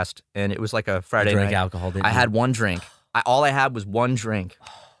hours passed and it was like a Friday drank night. Alcohol, didn't I you? had one drink. All I had was one drink.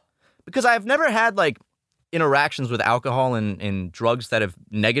 Because I've never had like interactions with alcohol and drugs that have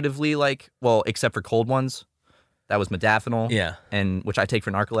negatively except for cold ones. That was modafinil. Yeah. And which I take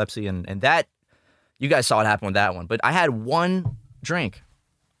for narcolepsy and that you guys saw what happened with that one. But I had one drink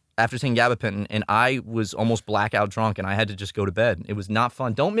after taking gabapentin and I was almost blackout drunk and I had to just go to bed. It was not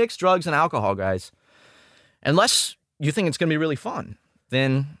fun. Don't mix drugs and alcohol, guys. Unless you think it's going to be really fun,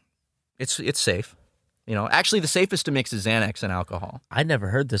 then it's safe. You know, actually the safest to mix is Xanax and alcohol. I never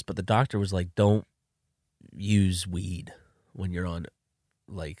heard this, but the doctor was like, don't use weed when you're on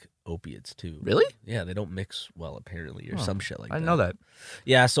like opiates too. Really? Yeah, they don't mix well apparently or some shit like that. I didn't know that.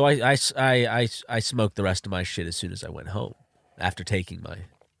 Yeah, so I smoked the rest of my shit as soon as I went home after taking my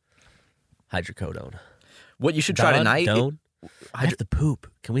hydrocodone. What you should try tonight? I have to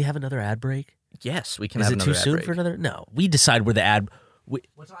poop. Can we have another ad break? Yes, we can Is have it another too soon break. for another? No. We decide where the ad... What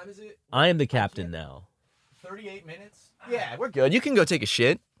time is it? I am the captain now. 38 minutes? Yeah, we're good. You can go take a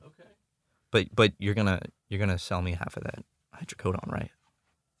shit. Okay. But you're gonna sell me half of that hydrocodone, right?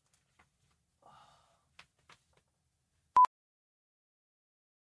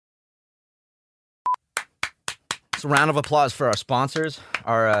 So, round of applause for our sponsors,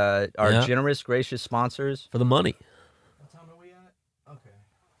 our generous, gracious sponsors. For the money. What time are we at? Okay.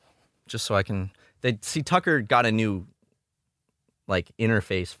 Just so I can... Tucker got a new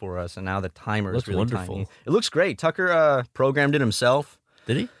interface for us, and now the timer is really wonderful. tiny. It looks great. Tucker programmed it himself.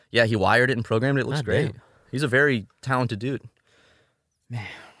 Did he? Yeah, he wired it and programmed it. It looks God great. damn. He's a very talented dude. Man,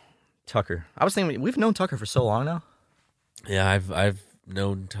 Tucker. I was thinking, we've known Tucker for so long now. Yeah, I've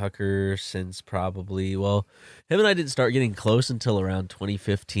known Tucker since probably, well, him and I didn't start getting close until around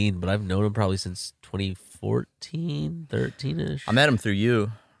 2015, but I've known him probably since 2014, 13-ish. I met him through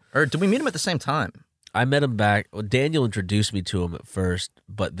you. Or did we meet him at the same time? I met him back. Well, Daniel introduced me to him at first,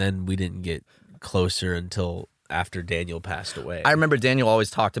 but then we didn't get closer until after Daniel passed away. I remember Daniel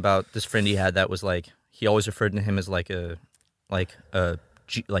always talked about this friend he had that was he always referred to him as like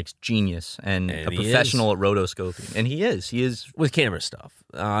genius and a professional at rotoscoping. And he is. With camera stuff.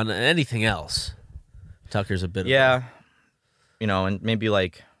 On anything else, Tucker's a bit of and maybe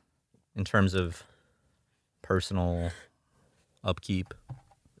in terms of personal upkeep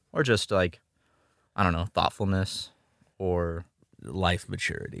or just I don't know, thoughtfulness or life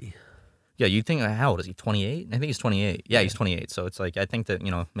maturity. Yeah, you think, how old is he, 28? I think he's 28. Yeah, he's 28. So it's I think that,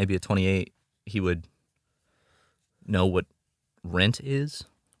 maybe at 28, he would know what rent is.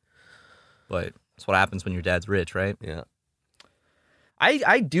 But that's what happens when your dad's rich, right? Yeah.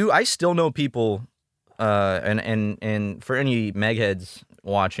 I still know people, and for any megheads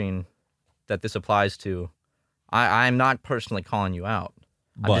watching that this applies to, I'm not personally calling you out.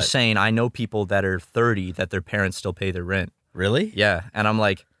 I'm just saying I know people that are 30 that their parents still pay their rent. Really? Yeah. And I'm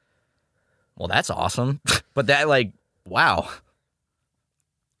like, well, that's awesome. But that wow.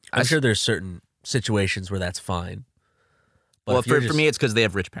 I'm sure there's certain situations where that's fine. But Well, for me, it's because they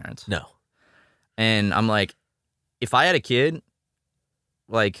have rich parents. No. And I'm like, if I had a kid,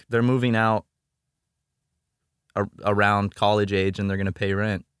 they're moving out around college age and they're going to pay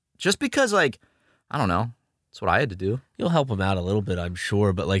rent. Just because, I don't know. That's what I had to do. You'll help them out a little bit, I'm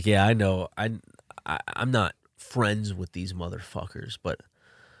sure. But, yeah, I know. I'm not friends with these motherfuckers, but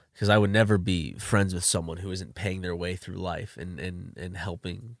because I would never be friends with someone who isn't paying their way through life and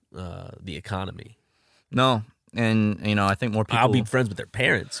helping the economy. No. And, I think more people... I'll be friends with their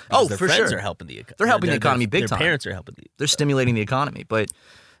parents. Oh, their for friends sure. Are helping the economy. They're helping the economy big time. Their parents are helping They're stimulating the economy. But,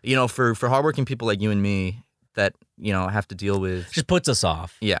 for hardworking people like you and me that, have to deal with... Just puts us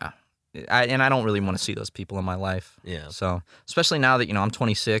off. Yeah. I don't really want to see those people in my life. Yeah. So, especially now that, I'm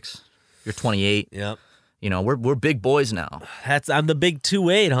 26, you're 28. Yep. We're big boys now. I'm the big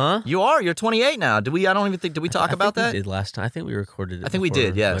 2'8", huh? You are. You're 28 now. Did we talk about that? We did last time. I think we recorded it. I think we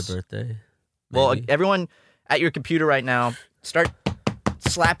did, yes. My birthday. Well, maybe. everyone, at your computer right now, start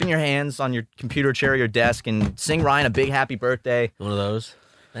slapping your hands on your computer chair or your desk and sing Ryan a big happy birthday. One of those.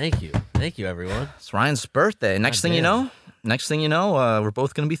 Thank you. Thank you, everyone. It's Ryan's birthday. Next thing you know, we're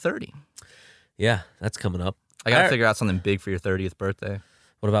both going to be 30. Yeah, that's coming up. I got to figure out something big for your 30th birthday.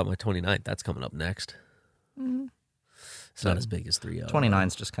 What about my 29th? That's coming up next. It's not as big as 30.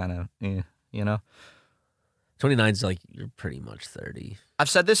 29's just kind of, you know. 29's like you're pretty much 30. I've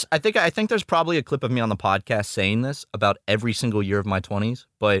said this. I think there's probably a clip of me on the podcast saying this about every single year of my 20s,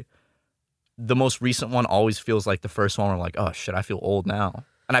 but the most recent one always feels like the first one where I'm like, oh shit, I feel old now.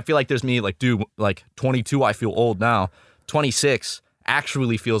 And I feel like there's me like, dude, like 22, I feel old now. 26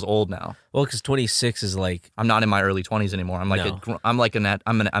 actually feels old now. Well, because 26 is like I'm not in my early 20s anymore. I'm like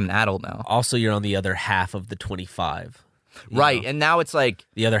I'm an adult now. Also, you're on the other half of the 25. Right, and now it's like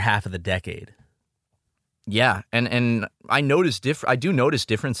the other half of the decade. Yeah, and I do notice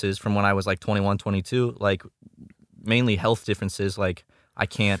differences from when I was like 21, 22, like mainly health differences. Like I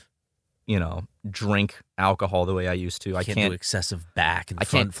can't, drink alcohol the way I used to. I can't do excessive back and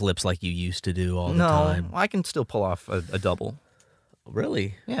front flips like you used to do all the time. No, I can still pull off a double.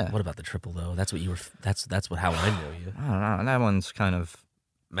 Really? Yeah. What about the triple though? That's what you were. That's how I know you. I don't know. That one's kind of.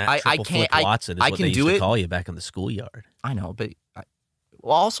 Matt Triple Flip Watson is what they used to call you back in the schoolyard. I know, but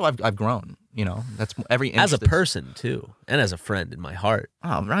also I've grown. That's every inch as a person too, and as a friend in my heart.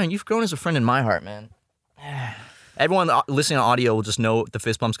 Oh, Ryan, you've grown as a friend in my heart, man. Everyone listening on audio will just know the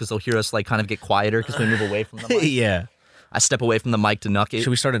fist bumps because they'll hear us like kind of get quieter because we move away from the mic. Yeah, I step away from the mic to nuck it.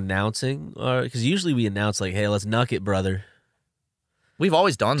 Should we start announcing? Because usually we announce like, "Hey, let's nuck it, brother." We've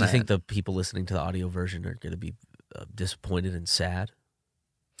always done that. Do you think the people listening to the audio version are going to be disappointed and sad?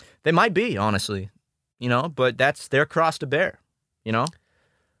 They might be, honestly. But that's their cross to bear.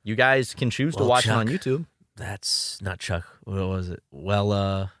 You guys can choose to watch Chuck, it on YouTube. That's not Chuck. What was it?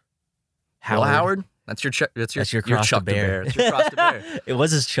 Howard. That's your cross Chuck to bear. It's your cross to bear. It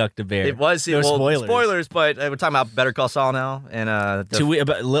was his Chuck to bear. It was. No spoilers. Spoilers, but we're talking about Better Call Saul now, and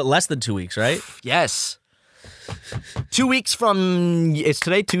less than 2 weeks, right? Yes. 2 weeks from. Is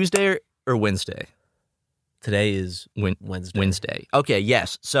today Tuesday or Wednesday? Today is Wednesday. Wednesday. Okay.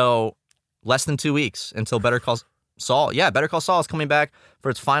 Yes. So less than 2 weeks until Better Call Saul. Yeah, Better Call Saul is coming back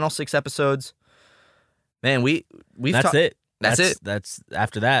for its final 6 episodes. Man, That's it. That's it. That's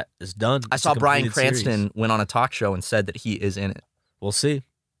after that, it's done. I saw Bryan Cranston went on a talk show and said that he is in it. We'll see.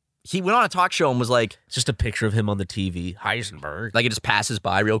 He went on a talk show and was like, it's just a picture of him on the TV. Heisenberg. Like it just passes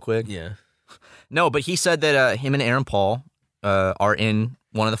by real quick. Yeah. No, but he said that him and Aaron Paul are in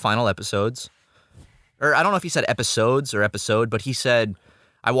one of the final episodes. Or I don't know if he said episodes or episode, but he said,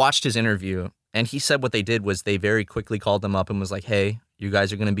 I watched his interview and he said what they did was they very quickly called them up and was like, hey, you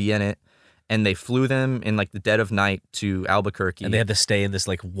guys are going to be in it. And they flew them in like the dead of night to Albuquerque. And they had to stay in this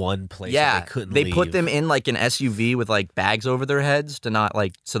like one place. Yeah. They couldn't leave. They put them in like an SUV with like bags over their heads to not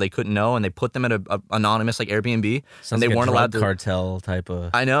like, so they couldn't know. And they put them at a anonymous like Airbnb. Sounds and they like weren't a allowed drug cartel type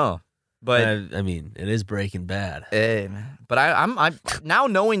of. I know. But I mean, it is Breaking Bad. Hey, man. But I'm now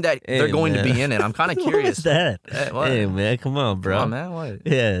knowing that they're going to be in it. I'm kind of curious. What is that? Hey, man, come on, bro. Come on, man. What?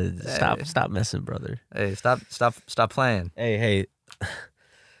 Yeah, stop messing, brother. Hey, stop playing. Hey.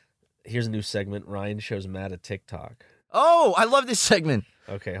 Here's a new segment. Ryan shows Matt a TikTok. Oh, I love this segment.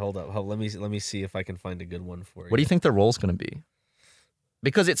 Okay, hold up. Let me see if I can find a good one for you. What do you think their role's going to be?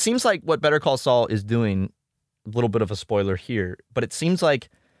 Because it seems like what Better Call Saul is doing, a little bit of a spoiler here, but it seems like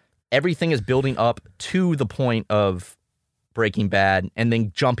everything is building up to the point of Breaking Bad and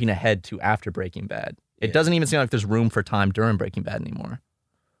then jumping ahead to after Breaking Bad. It doesn't even seem like there's room for time during Breaking Bad anymore.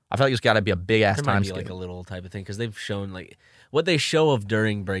 I feel like it's got to be a big-ass time skip. Like a little type of thing, because they've shown, like, what they show of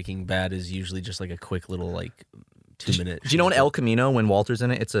during Breaking Bad is usually just, like, a quick little, like, 2-minute. Do you know in El Camino, when Walter's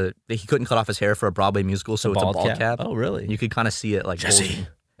in it, he couldn't cut off his hair for a Broadway musical, so it's a bald cap. Oh, really? You could kind of see it, like, Jesse. bulging.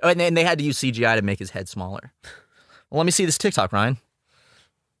 Oh, and they had to use CGI to make his head smaller. Well, let me see this TikTok, Ryan.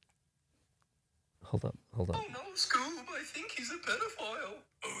 Hold up. Oh, no, Scoob, I think he's a pedophile.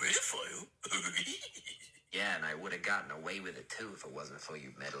 A pedophile? Yeah, and I would have gotten away with it, too, if it wasn't for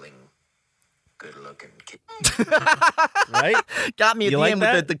you meddling, good-looking kid. Right? Got me at the end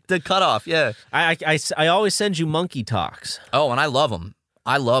with the cutoff, yeah. I always send you monkey talks. Oh, and I love them.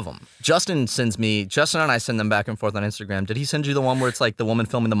 Justin and I send them back and forth on Instagram. Did he send you the one where it's like the woman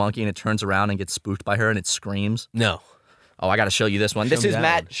filming the monkey and it turns around and gets spooked by her and it screams? No. Oh, I got to show you this one. This is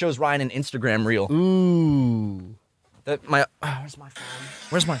Matt shows Ryan an Instagram reel. Ooh. Where's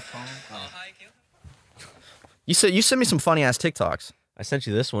my phone? Oh. You sent me some funny ass TikToks. I sent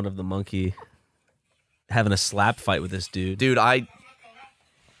you this one of the monkey having a slap fight with this dude. Dude,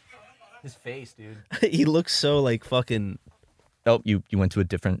 his face, dude. He looks so like fucking. Oh, you went to a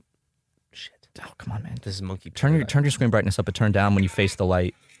different. Shit. Oh, come on, man. This is monkey. Turn your screen brightness up and turn down when you face the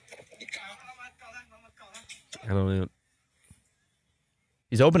light. I don't even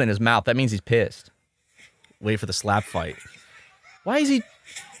He's opening his mouth. That means he's pissed. wait for the slap fight. Why is he?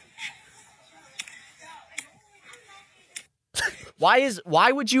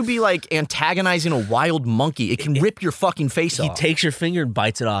 Why would you be like antagonizing a wild monkey? It can rip your fucking face He off. takes your finger and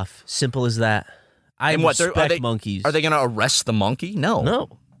bites it off. Simple as that. I And what, respect monkeys. Are they gonna arrest the monkey? No.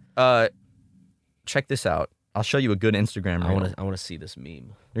 No. Check this out. I'll show you a good Instagram reel. I want to see this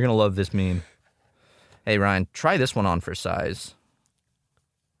meme. You're gonna love this meme. Hey Ryan, try this one on for size.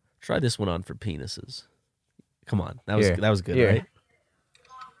 Try this one on for penises. Come on, that Here. was good, Here. right?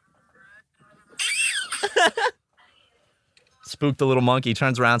 Spooked the little monkey.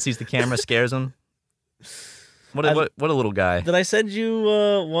 Turns around, sees the camera, scares him. What a little guy. Did I send you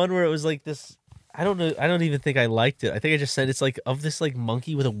one where it was like this? I don't know. I don't even think I liked it. I think I just said it's like of this like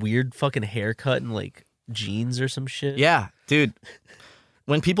monkey with a weird fucking haircut and like jeans or some shit. Yeah, dude.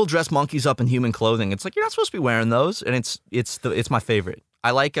 When people dress monkeys up in human clothing, it's like you're not supposed to be wearing those, and it's my favorite.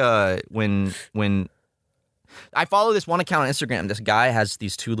 I like when I follow this one account on Instagram. This guy has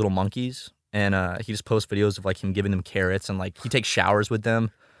these two little monkeys, and he just posts videos of like him giving them carrots, and like he takes showers with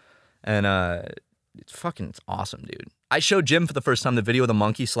them, and it's awesome, dude. I showed Jim for the first time the video of the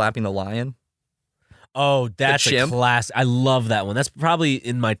monkey slapping the lion. Oh, that's a chimp? class. I love that one. That's probably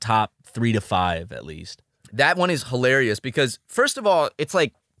in my top 3 to 5 at least. That one is hilarious because first of all, it's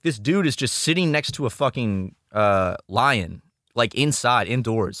like this dude is just sitting next to a fucking lion, like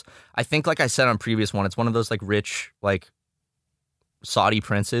indoors. I think, like I said on previous one, it's one of those like rich like Saudi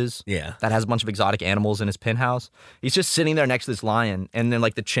princes. Yeah. That has a bunch of exotic animals in his penthouse. He's just sitting there next to this lion, and then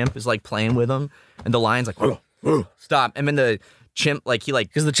like the chimp is like playing with him, and the lion's like, stop, and then the chimp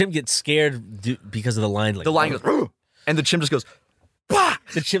Because the chimp gets scared because of the lion. Like, the lion goes, and the chimp just goes, bah!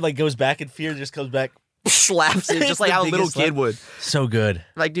 The chimp like goes back in fear, just comes back. Slaps it just like The how a little biggest kid slap. would. So good.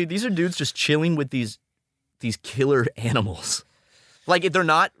 Like, dude, these are dudes just chilling with these killer animals. Like, they're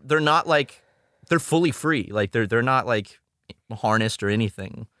not like, they're fully free. Like, they're not like harnessed or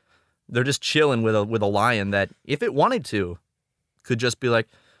anything. They're just chilling with a lion that, if it wanted to, could just be like,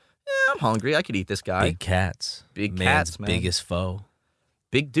 I'm hungry. I could eat this guy. Big cats. Big Man's cats, man. biggest foe.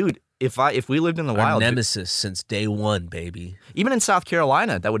 Big dude. If we lived in the Our wild, nemesis since day one, baby. even in South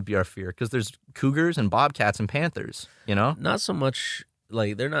Carolina, that would be our fear because there's cougars and bobcats and panthers. You know, Not so much,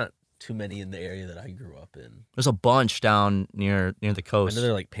 like, they're not too many in the area that I grew up in. there's a bunch down near the I coast. know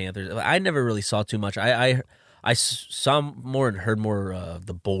they're like panthers. I never really saw too much. I saw more and heard more of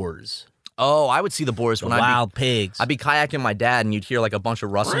the boars. Oh, I would see the boars The when wild pigs. I'd be kayaking my dad, and you'd hear like a bunch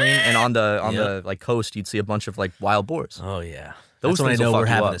of rustling, and on the like coast, you'd see a bunch of like wild boars. Oh, yeah. Those That's when I things will know we're fuck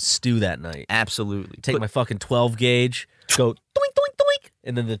you having up. a stew that night. Absolutely. Take my fucking 12 gauge, go doink, doink, doink,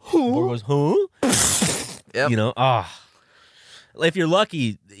 and then the boar goes, huh? Yep. You know, if you're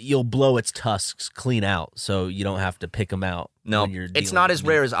lucky, you'll blow its tusks clean out, so you don't have to pick them out. No, when you're it's dealing not with as meat.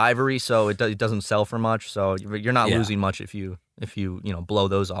 rare as ivory, so it doesn't sell for much. So you're not Yeah. losing much if you blow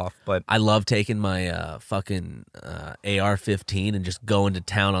those off. But I love taking my fucking AR-15 and just going to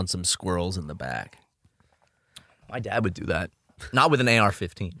town on some squirrels in the back my dad would do that, not with an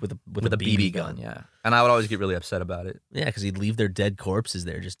AR-15, with a BB gun. Yeah, and I would always get really upset about it. Yeah, because he'd leave their dead corpses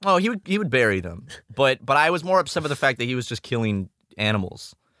there. Just Oh, he would bury them, but I was more upset with the fact that he was just killing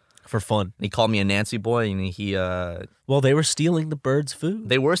animals. for fun. And he called me a Nancy boy, and he Well, they were stealing the birds' food.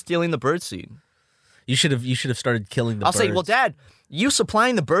 they were stealing the birdseed. You should have started killing the I'll birds. say, well, Dad, you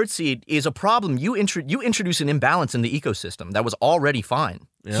supplying the birdseed is a problem. You introduce an imbalance in the ecosystem that was already fine.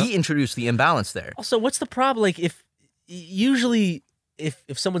 Yeah. He introduced the imbalance there. Also, what's the problem? Like, if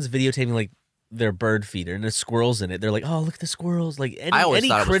someone's videotaping like their bird feeder and there's squirrels in it, they're like, "Oh, look at the squirrels!" Like I always any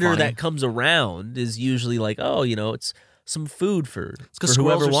thought it was critter funny. that comes around is usually like, "Oh, it's some food for Because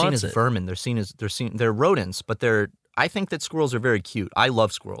whoever squirrels are seen wants as it." vermin. They're rodents, but I think that squirrels are very cute. I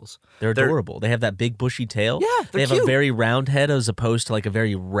love squirrels. They're adorable. They have that big bushy tail. Yeah, they they're have a cute. very round head as opposed to like a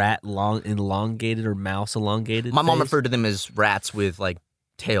very elongated or mouse elongated. My mom face. referred to them as rats with like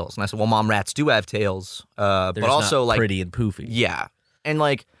tails, and I said, "Well, Mom, rats do have tails, They're but just also not like pretty and poofy. yeah." And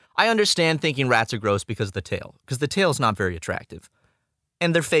like I understand thinking rats are gross because of the tail, because the tail is not very attractive,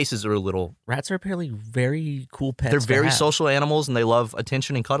 and their faces are a little. Rats are apparently very cool pets. They're to very have. social animals, and they love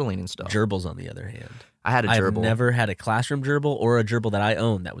attention and cuddling and stuff. Gerbils, on the other hand, I had a I've gerbil. never had a classroom gerbil or a gerbil that I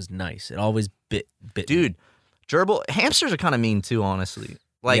owned that was nice. It always bit me. Dude, hamsters are kind of mean too, honestly.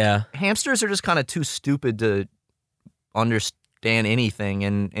 Like, Yeah. hamsters are just kind of too stupid to understand anything.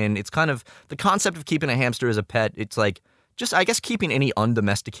 And it's kind of the concept of keeping a hamster as a pet. It's like just, I guess, keeping any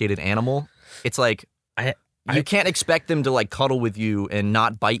undomesticated animal. It's like, you can't expect them to like cuddle with you and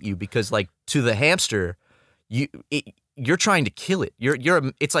not bite you because like to the hamster, you're trying to kill it.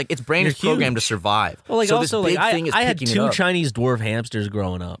 It's like its brain You're is programmed to huge. survive. Well, like so also, this big like thing is I had picking it 2 up. Chinese dwarf hamsters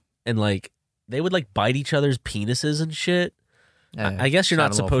growing up, and like they would like bite each other's penises and shit. Yeah, I guess you're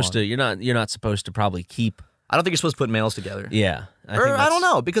not sounded a little supposed fun. to. You're not supposed to probably keep. I don't think you're supposed to put males together. Yeah, I don't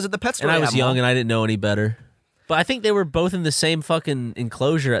know because at the pet store. And I they was have them young all. and I didn't know any better. But I think they were both in the same fucking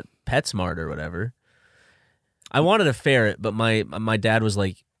enclosure at PetSmart or whatever. I wanted a ferret, but my dad was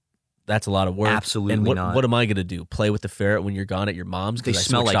like, "That's a lot of work." Absolutely and not. What am I gonna do? Play with the ferret when you're gone at your mom's? They Because I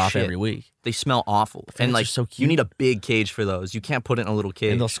smell switched like off shit. every week, They smell awful, ferrets and are like so you cute. need a big cage for those. You can't put it in a little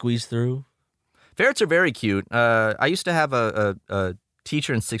cage. and they'll squeeze through. Ferrets are very cute. I used to have a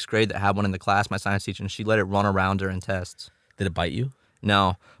teacher in 6th grade that had one in the class, my science teacher, and she let it run around during tests. Did it bite you?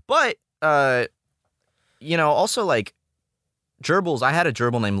 No, but also like gerbils. I had a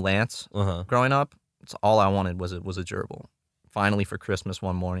gerbil named Lance growing up. It's all I wanted was a gerbil. Finally, for Christmas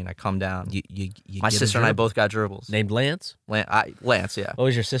one morning, I come down. You My get a sister and I gerbil? both got gerbils. Named Lance. Lance, yeah. What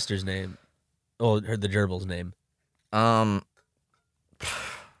was your sister's name? Oh, the gerbil's name.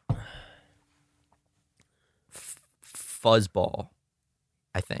 Fuzzball,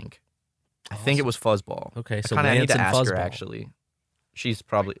 I think. I think it was Fuzzball. Okay, so I need Lance to and ask her Fuzzball. actually. She has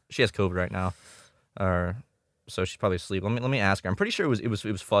COVID right now, so she's probably asleep. Let me ask her. I'm pretty sure it was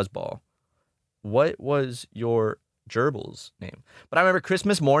Fuzzball. What was your gerbil's name? But I remember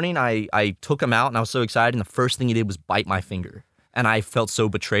Christmas morning, I took him out and I was so excited. And the first thing he did was bite my finger, and I felt so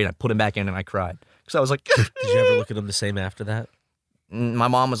betrayed. I put him back in and I cried because I was like, Did you ever look at him the same after that? My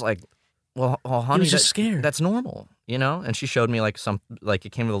mom was like, well, honey, just scared. That's normal, And she showed me like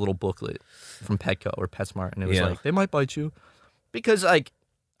it came with a little booklet from Petco or PetSmart, and it was Yeah. like, they might bite you. Because like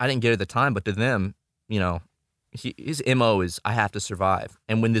I didn't get it at the time, but to them, his MO is I have to survive.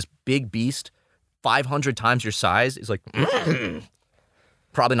 And when this big beast, 500 times your size, is like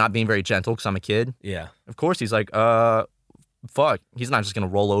probably not being very gentle because I'm a kid. Yeah. Of course, he's like, fuck. He's not just gonna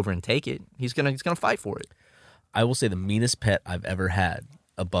roll over and take it. He's gonna fight for it. I will say the meanest pet I've ever had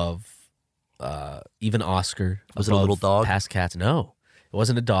above even Oscar. Was it a little above dog? Past cats. No. It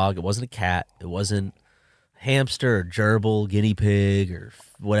wasn't a dog. It wasn't a cat. It wasn't hamster or gerbil, guinea pig or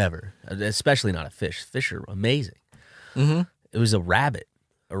whatever. Especially not a fish. Fish are amazing. Mm-hmm. It was a rabbit.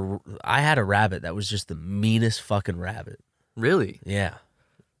 I had a rabbit that was just the meanest fucking rabbit. Really? Yeah.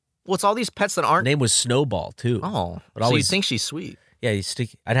 Well, it's all these pets that Her aren't. name was Snowball too. Oh, But so you always- think she's sweet? Yeah,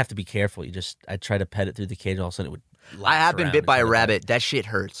 I'd have to be careful. I'd try to pet it through the cage and all of a sudden it would I have been lash bit around by a and try to bite. rabbit. That shit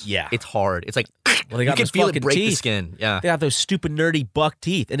hurts. Yeah. It's hard. It's like Well, they you got can those feel it fucking break the teeth. skin. Yeah. They got those stupid nerdy buck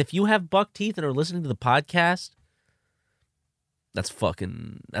teeth. And if you have buck teeth and are listening to the podcast,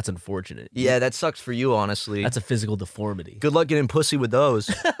 that's unfortunate. Yeah, that sucks for you, honestly. That's a physical deformity. Good luck getting pussy with those.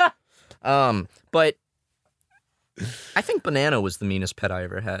 But I think Banana was the meanest pet I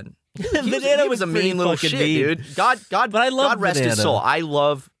ever had. Banana he was a pretty mean little fucking shit, mean. dude. God, But I love God rest his Banana. soul. I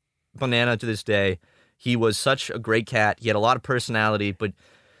love Banana to this day. He was such a great cat. He had a lot of personality, but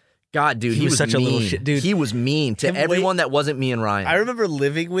God, dude, He was such a mean. little shit, dude. He was mean to Him everyone that wasn't me and Ryan. I remember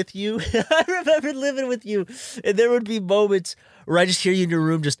living with you. And there would be moments where I just hear you in your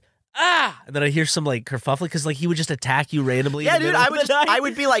room just, and then I hear some like kerfuffle because like he would just attack you randomly. Yeah, in the dude, middle of the night. I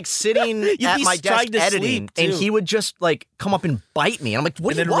would be like sitting You'd at be my trying desk to editing, sleep, and too. he would just like come up and bite me. And I'm like,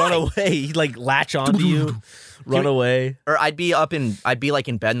 what? and then why? run away. He'd like latch onto you, run away. Or I'd be like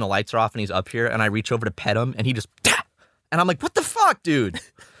in bed and the lights are off and he's up here and I reach over to pet him and he just and I'm like, what the fuck, dude?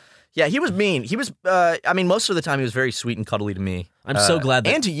 Yeah, he was mean. He was most of the time he was very sweet and cuddly to me. I'm so glad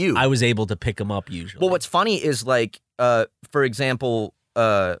that and to you. I was able to pick him up usually. Well, what's funny is like for example,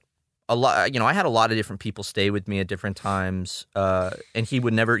 a lot, I had a lot of different people stay with me at different times, and he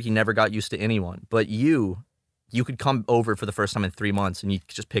never got used to anyone. But you could come over for the first time in 3 months, and you could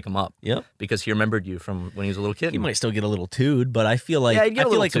just pick him up. Yep. Because he remembered you from when he was a little kid. He might still get a little tood, but I feel like Yeah, he'd get a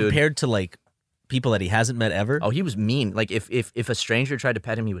little tood. compared to like people that he hasn't met ever, Oh, he was mean. Like if a stranger tried to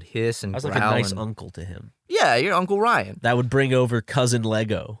pet him, he would hiss and I was like growl a nice and- uncle to him. Yeah, you're Uncle Ryan. That would bring over cousin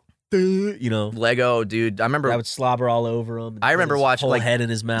Lego. Lego, dude. I remember I would slobber all over him. I remember his watching, whole like- head in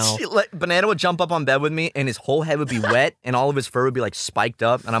his mouth. Banana would jump up on bed with me, and his whole head would be wet, and all of his fur would be like spiked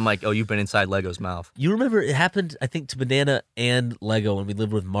up, and I'm like, oh, you've been inside Lego's mouth. You remember it happened, I think, to Banana and Lego when we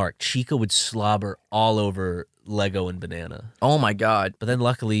lived with Mark. Chica would slobber all over Lego and Banana. Oh my god. But then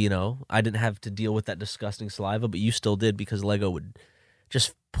luckily, I didn't have to deal with that disgusting saliva, but you still did because Lego would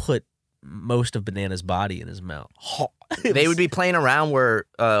just put most of Banana's body in his mouth. They would be playing around where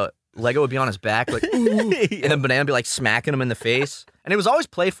Lego would be on his back, like, ooh, and then Banana would be like smacking him in the face. And it was always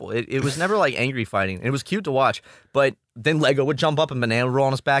playful. It was never like angry fighting. It was cute to watch. But then Lego would jump up and Banana would roll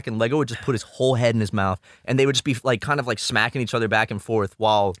on his back, and Lego would just put his whole head in his mouth, and they would just be like kind of like smacking each other back and forth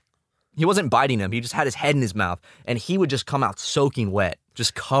while he wasn't biting him. He just had his head in his mouth, and he would just come out soaking wet,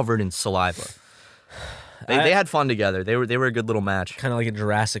 just covered in saliva. They had fun together. They were a good little match. Kind of like in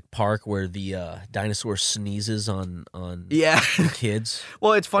Jurassic Park where the dinosaur sneezes on Yeah. the kids.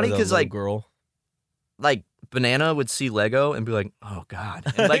 Well, it's funny Or the because little like girl. like Banana would see Lego and be like, "Oh God,"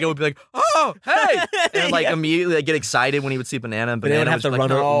 and Lego would be like, "Oh, hey," and like immediately like, get excited when he would see Banana. And Banana would have was to like, run,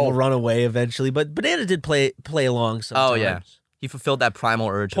 "No." run away eventually. But Banana did play along sometimes. Oh yeah, he fulfilled that primal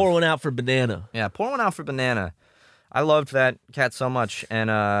urge. Pour one out for Banana. Yeah, pour one out for Banana. I loved that cat so much, and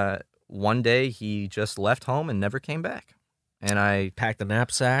one day he just left home and never came back. And I Packed the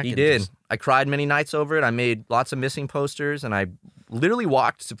knapsack. He and did. just- I cried many nights over it. I made lots of missing posters, and I literally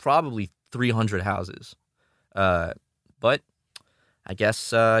walked to probably 300 houses. But I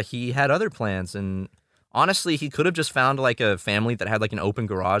guess he had other plans, and honestly, he could have just found like a family that had like an open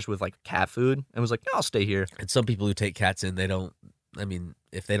garage with like cat food and was like, "I'll stay here." And some people who take cats in, they don't. I mean,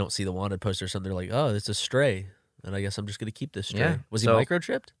 if they don't see the wanted poster or something, they're like, "Oh, it's a stray," and I guess I'm just gonna keep this stray. Yeah. Was he So-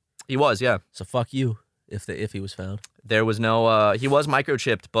 microchipped? He was, yeah. So fuck you if he was found. There was no. He was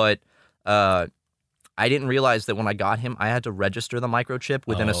microchipped, but I didn't realize that when I got him, I had to register the microchip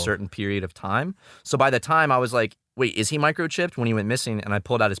within a Oh. certain period of time. So by the time I was like, wait, is he microchipped? When he went missing and I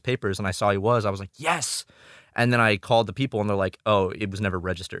pulled out his papers and I saw he was, I was like, yes. And then I called the people and they're like, oh, it was never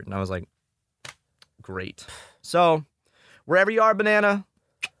registered. And I was like, great. So wherever you are, Banana,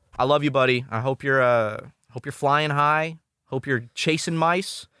 I love you, buddy. I hope you're flying high. Hope you're chasing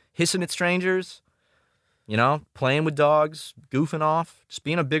mice, hissing at strangers, you know, playing with dogs, goofing off, just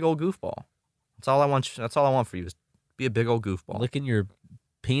being a big old goofball. That's all I want. That's all I want for you is be a big old goofball. Licking your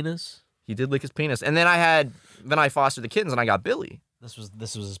penis. He did lick his penis, and then I fostered the kittens, and I got Billy. This was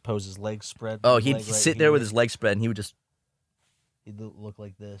his pose. His legs spread. Oh, his he'd leg right sit there here. with his legs spread, and he would just He'd look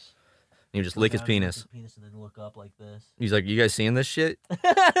like this. lick his Down, penis. and then look up like this. He's like, "You guys seeing this shit?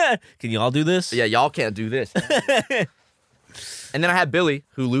 Can you all do this? Yeah, y'all can't do this." And then I had Billy,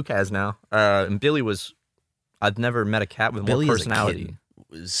 who Luke has now, and Billy was. I've never met a cat with Billy more as a personality. kitten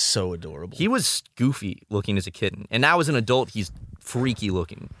was so adorable. He was goofy looking as a kitten, and now as an adult, he's freaky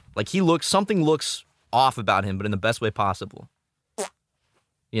looking. Like something looks off about him, but in the best way possible.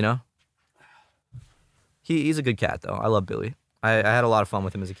 You know? He's a good cat, though. I love Billy. I had a lot of fun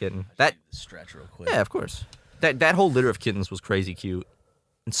with him as a kitten. That stretch real quick. Yeah, of course. That whole litter of kittens was crazy cute.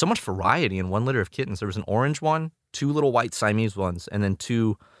 And so much variety in one litter of kittens. There was an orange one, 2 little white Siamese ones, and then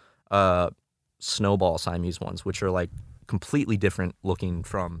 2 snowball Siamese ones, which are like completely different looking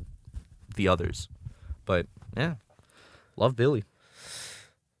from the others. But yeah, love Billy.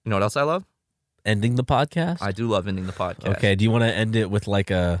 You know what else I love? Ending the podcast. I do love ending the podcast. Okay. Do you want to end it with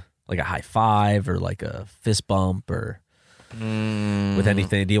like a high five or like a fist bump or with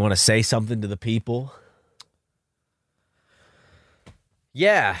anything? Do you want to say something to the people?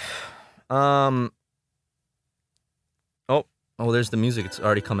 Yeah. Oh, there's the music. It's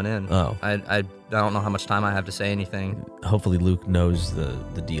already coming in. Oh. I don't know how much time I have to say anything. Hopefully Luke knows the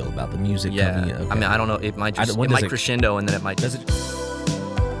deal about the music coming in. Okay. I mean, I don't know. It might just when does it- crescendo and then it might Does just. it?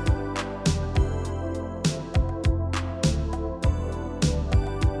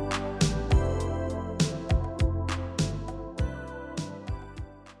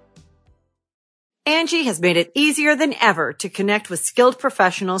 Angie has made it easier than ever to connect with skilled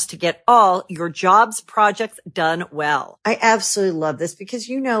professionals to get all your jobs projects done well. I absolutely love this because,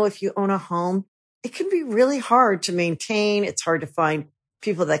 you know, if you own a home, it can be really hard to maintain. It's hard to find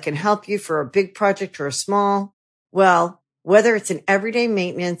people that can help you for a big project or a small. Well, whether it's in everyday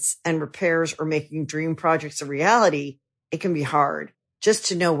maintenance and repairs or making dream projects a reality, it can be hard just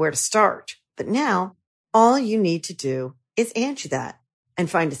to know where to start. But now all you need to do is Angie that and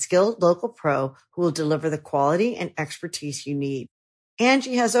find a skilled local pro who will deliver the quality and expertise you need.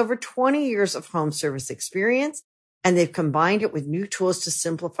 Angie has over 20 years of home service experience, and they've combined it with new tools to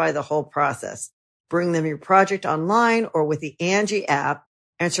simplify the whole process. Bring them your project online or with the Angie app,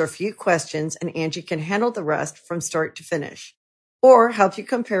 answer a few questions, and Angie can handle the rest from start to finish. Or help you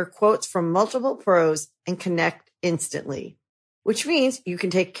compare quotes from multiple pros and connect instantly, which means you can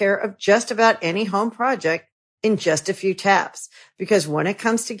take care of just about any home project in just a few taps. Because when it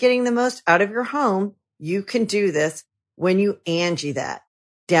comes to getting the most out of your home, you can do this when you Angie that.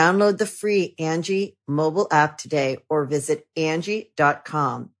 Download the free Angie mobile app today or visit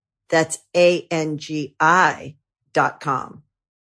Angie.com. That's ANGI.com.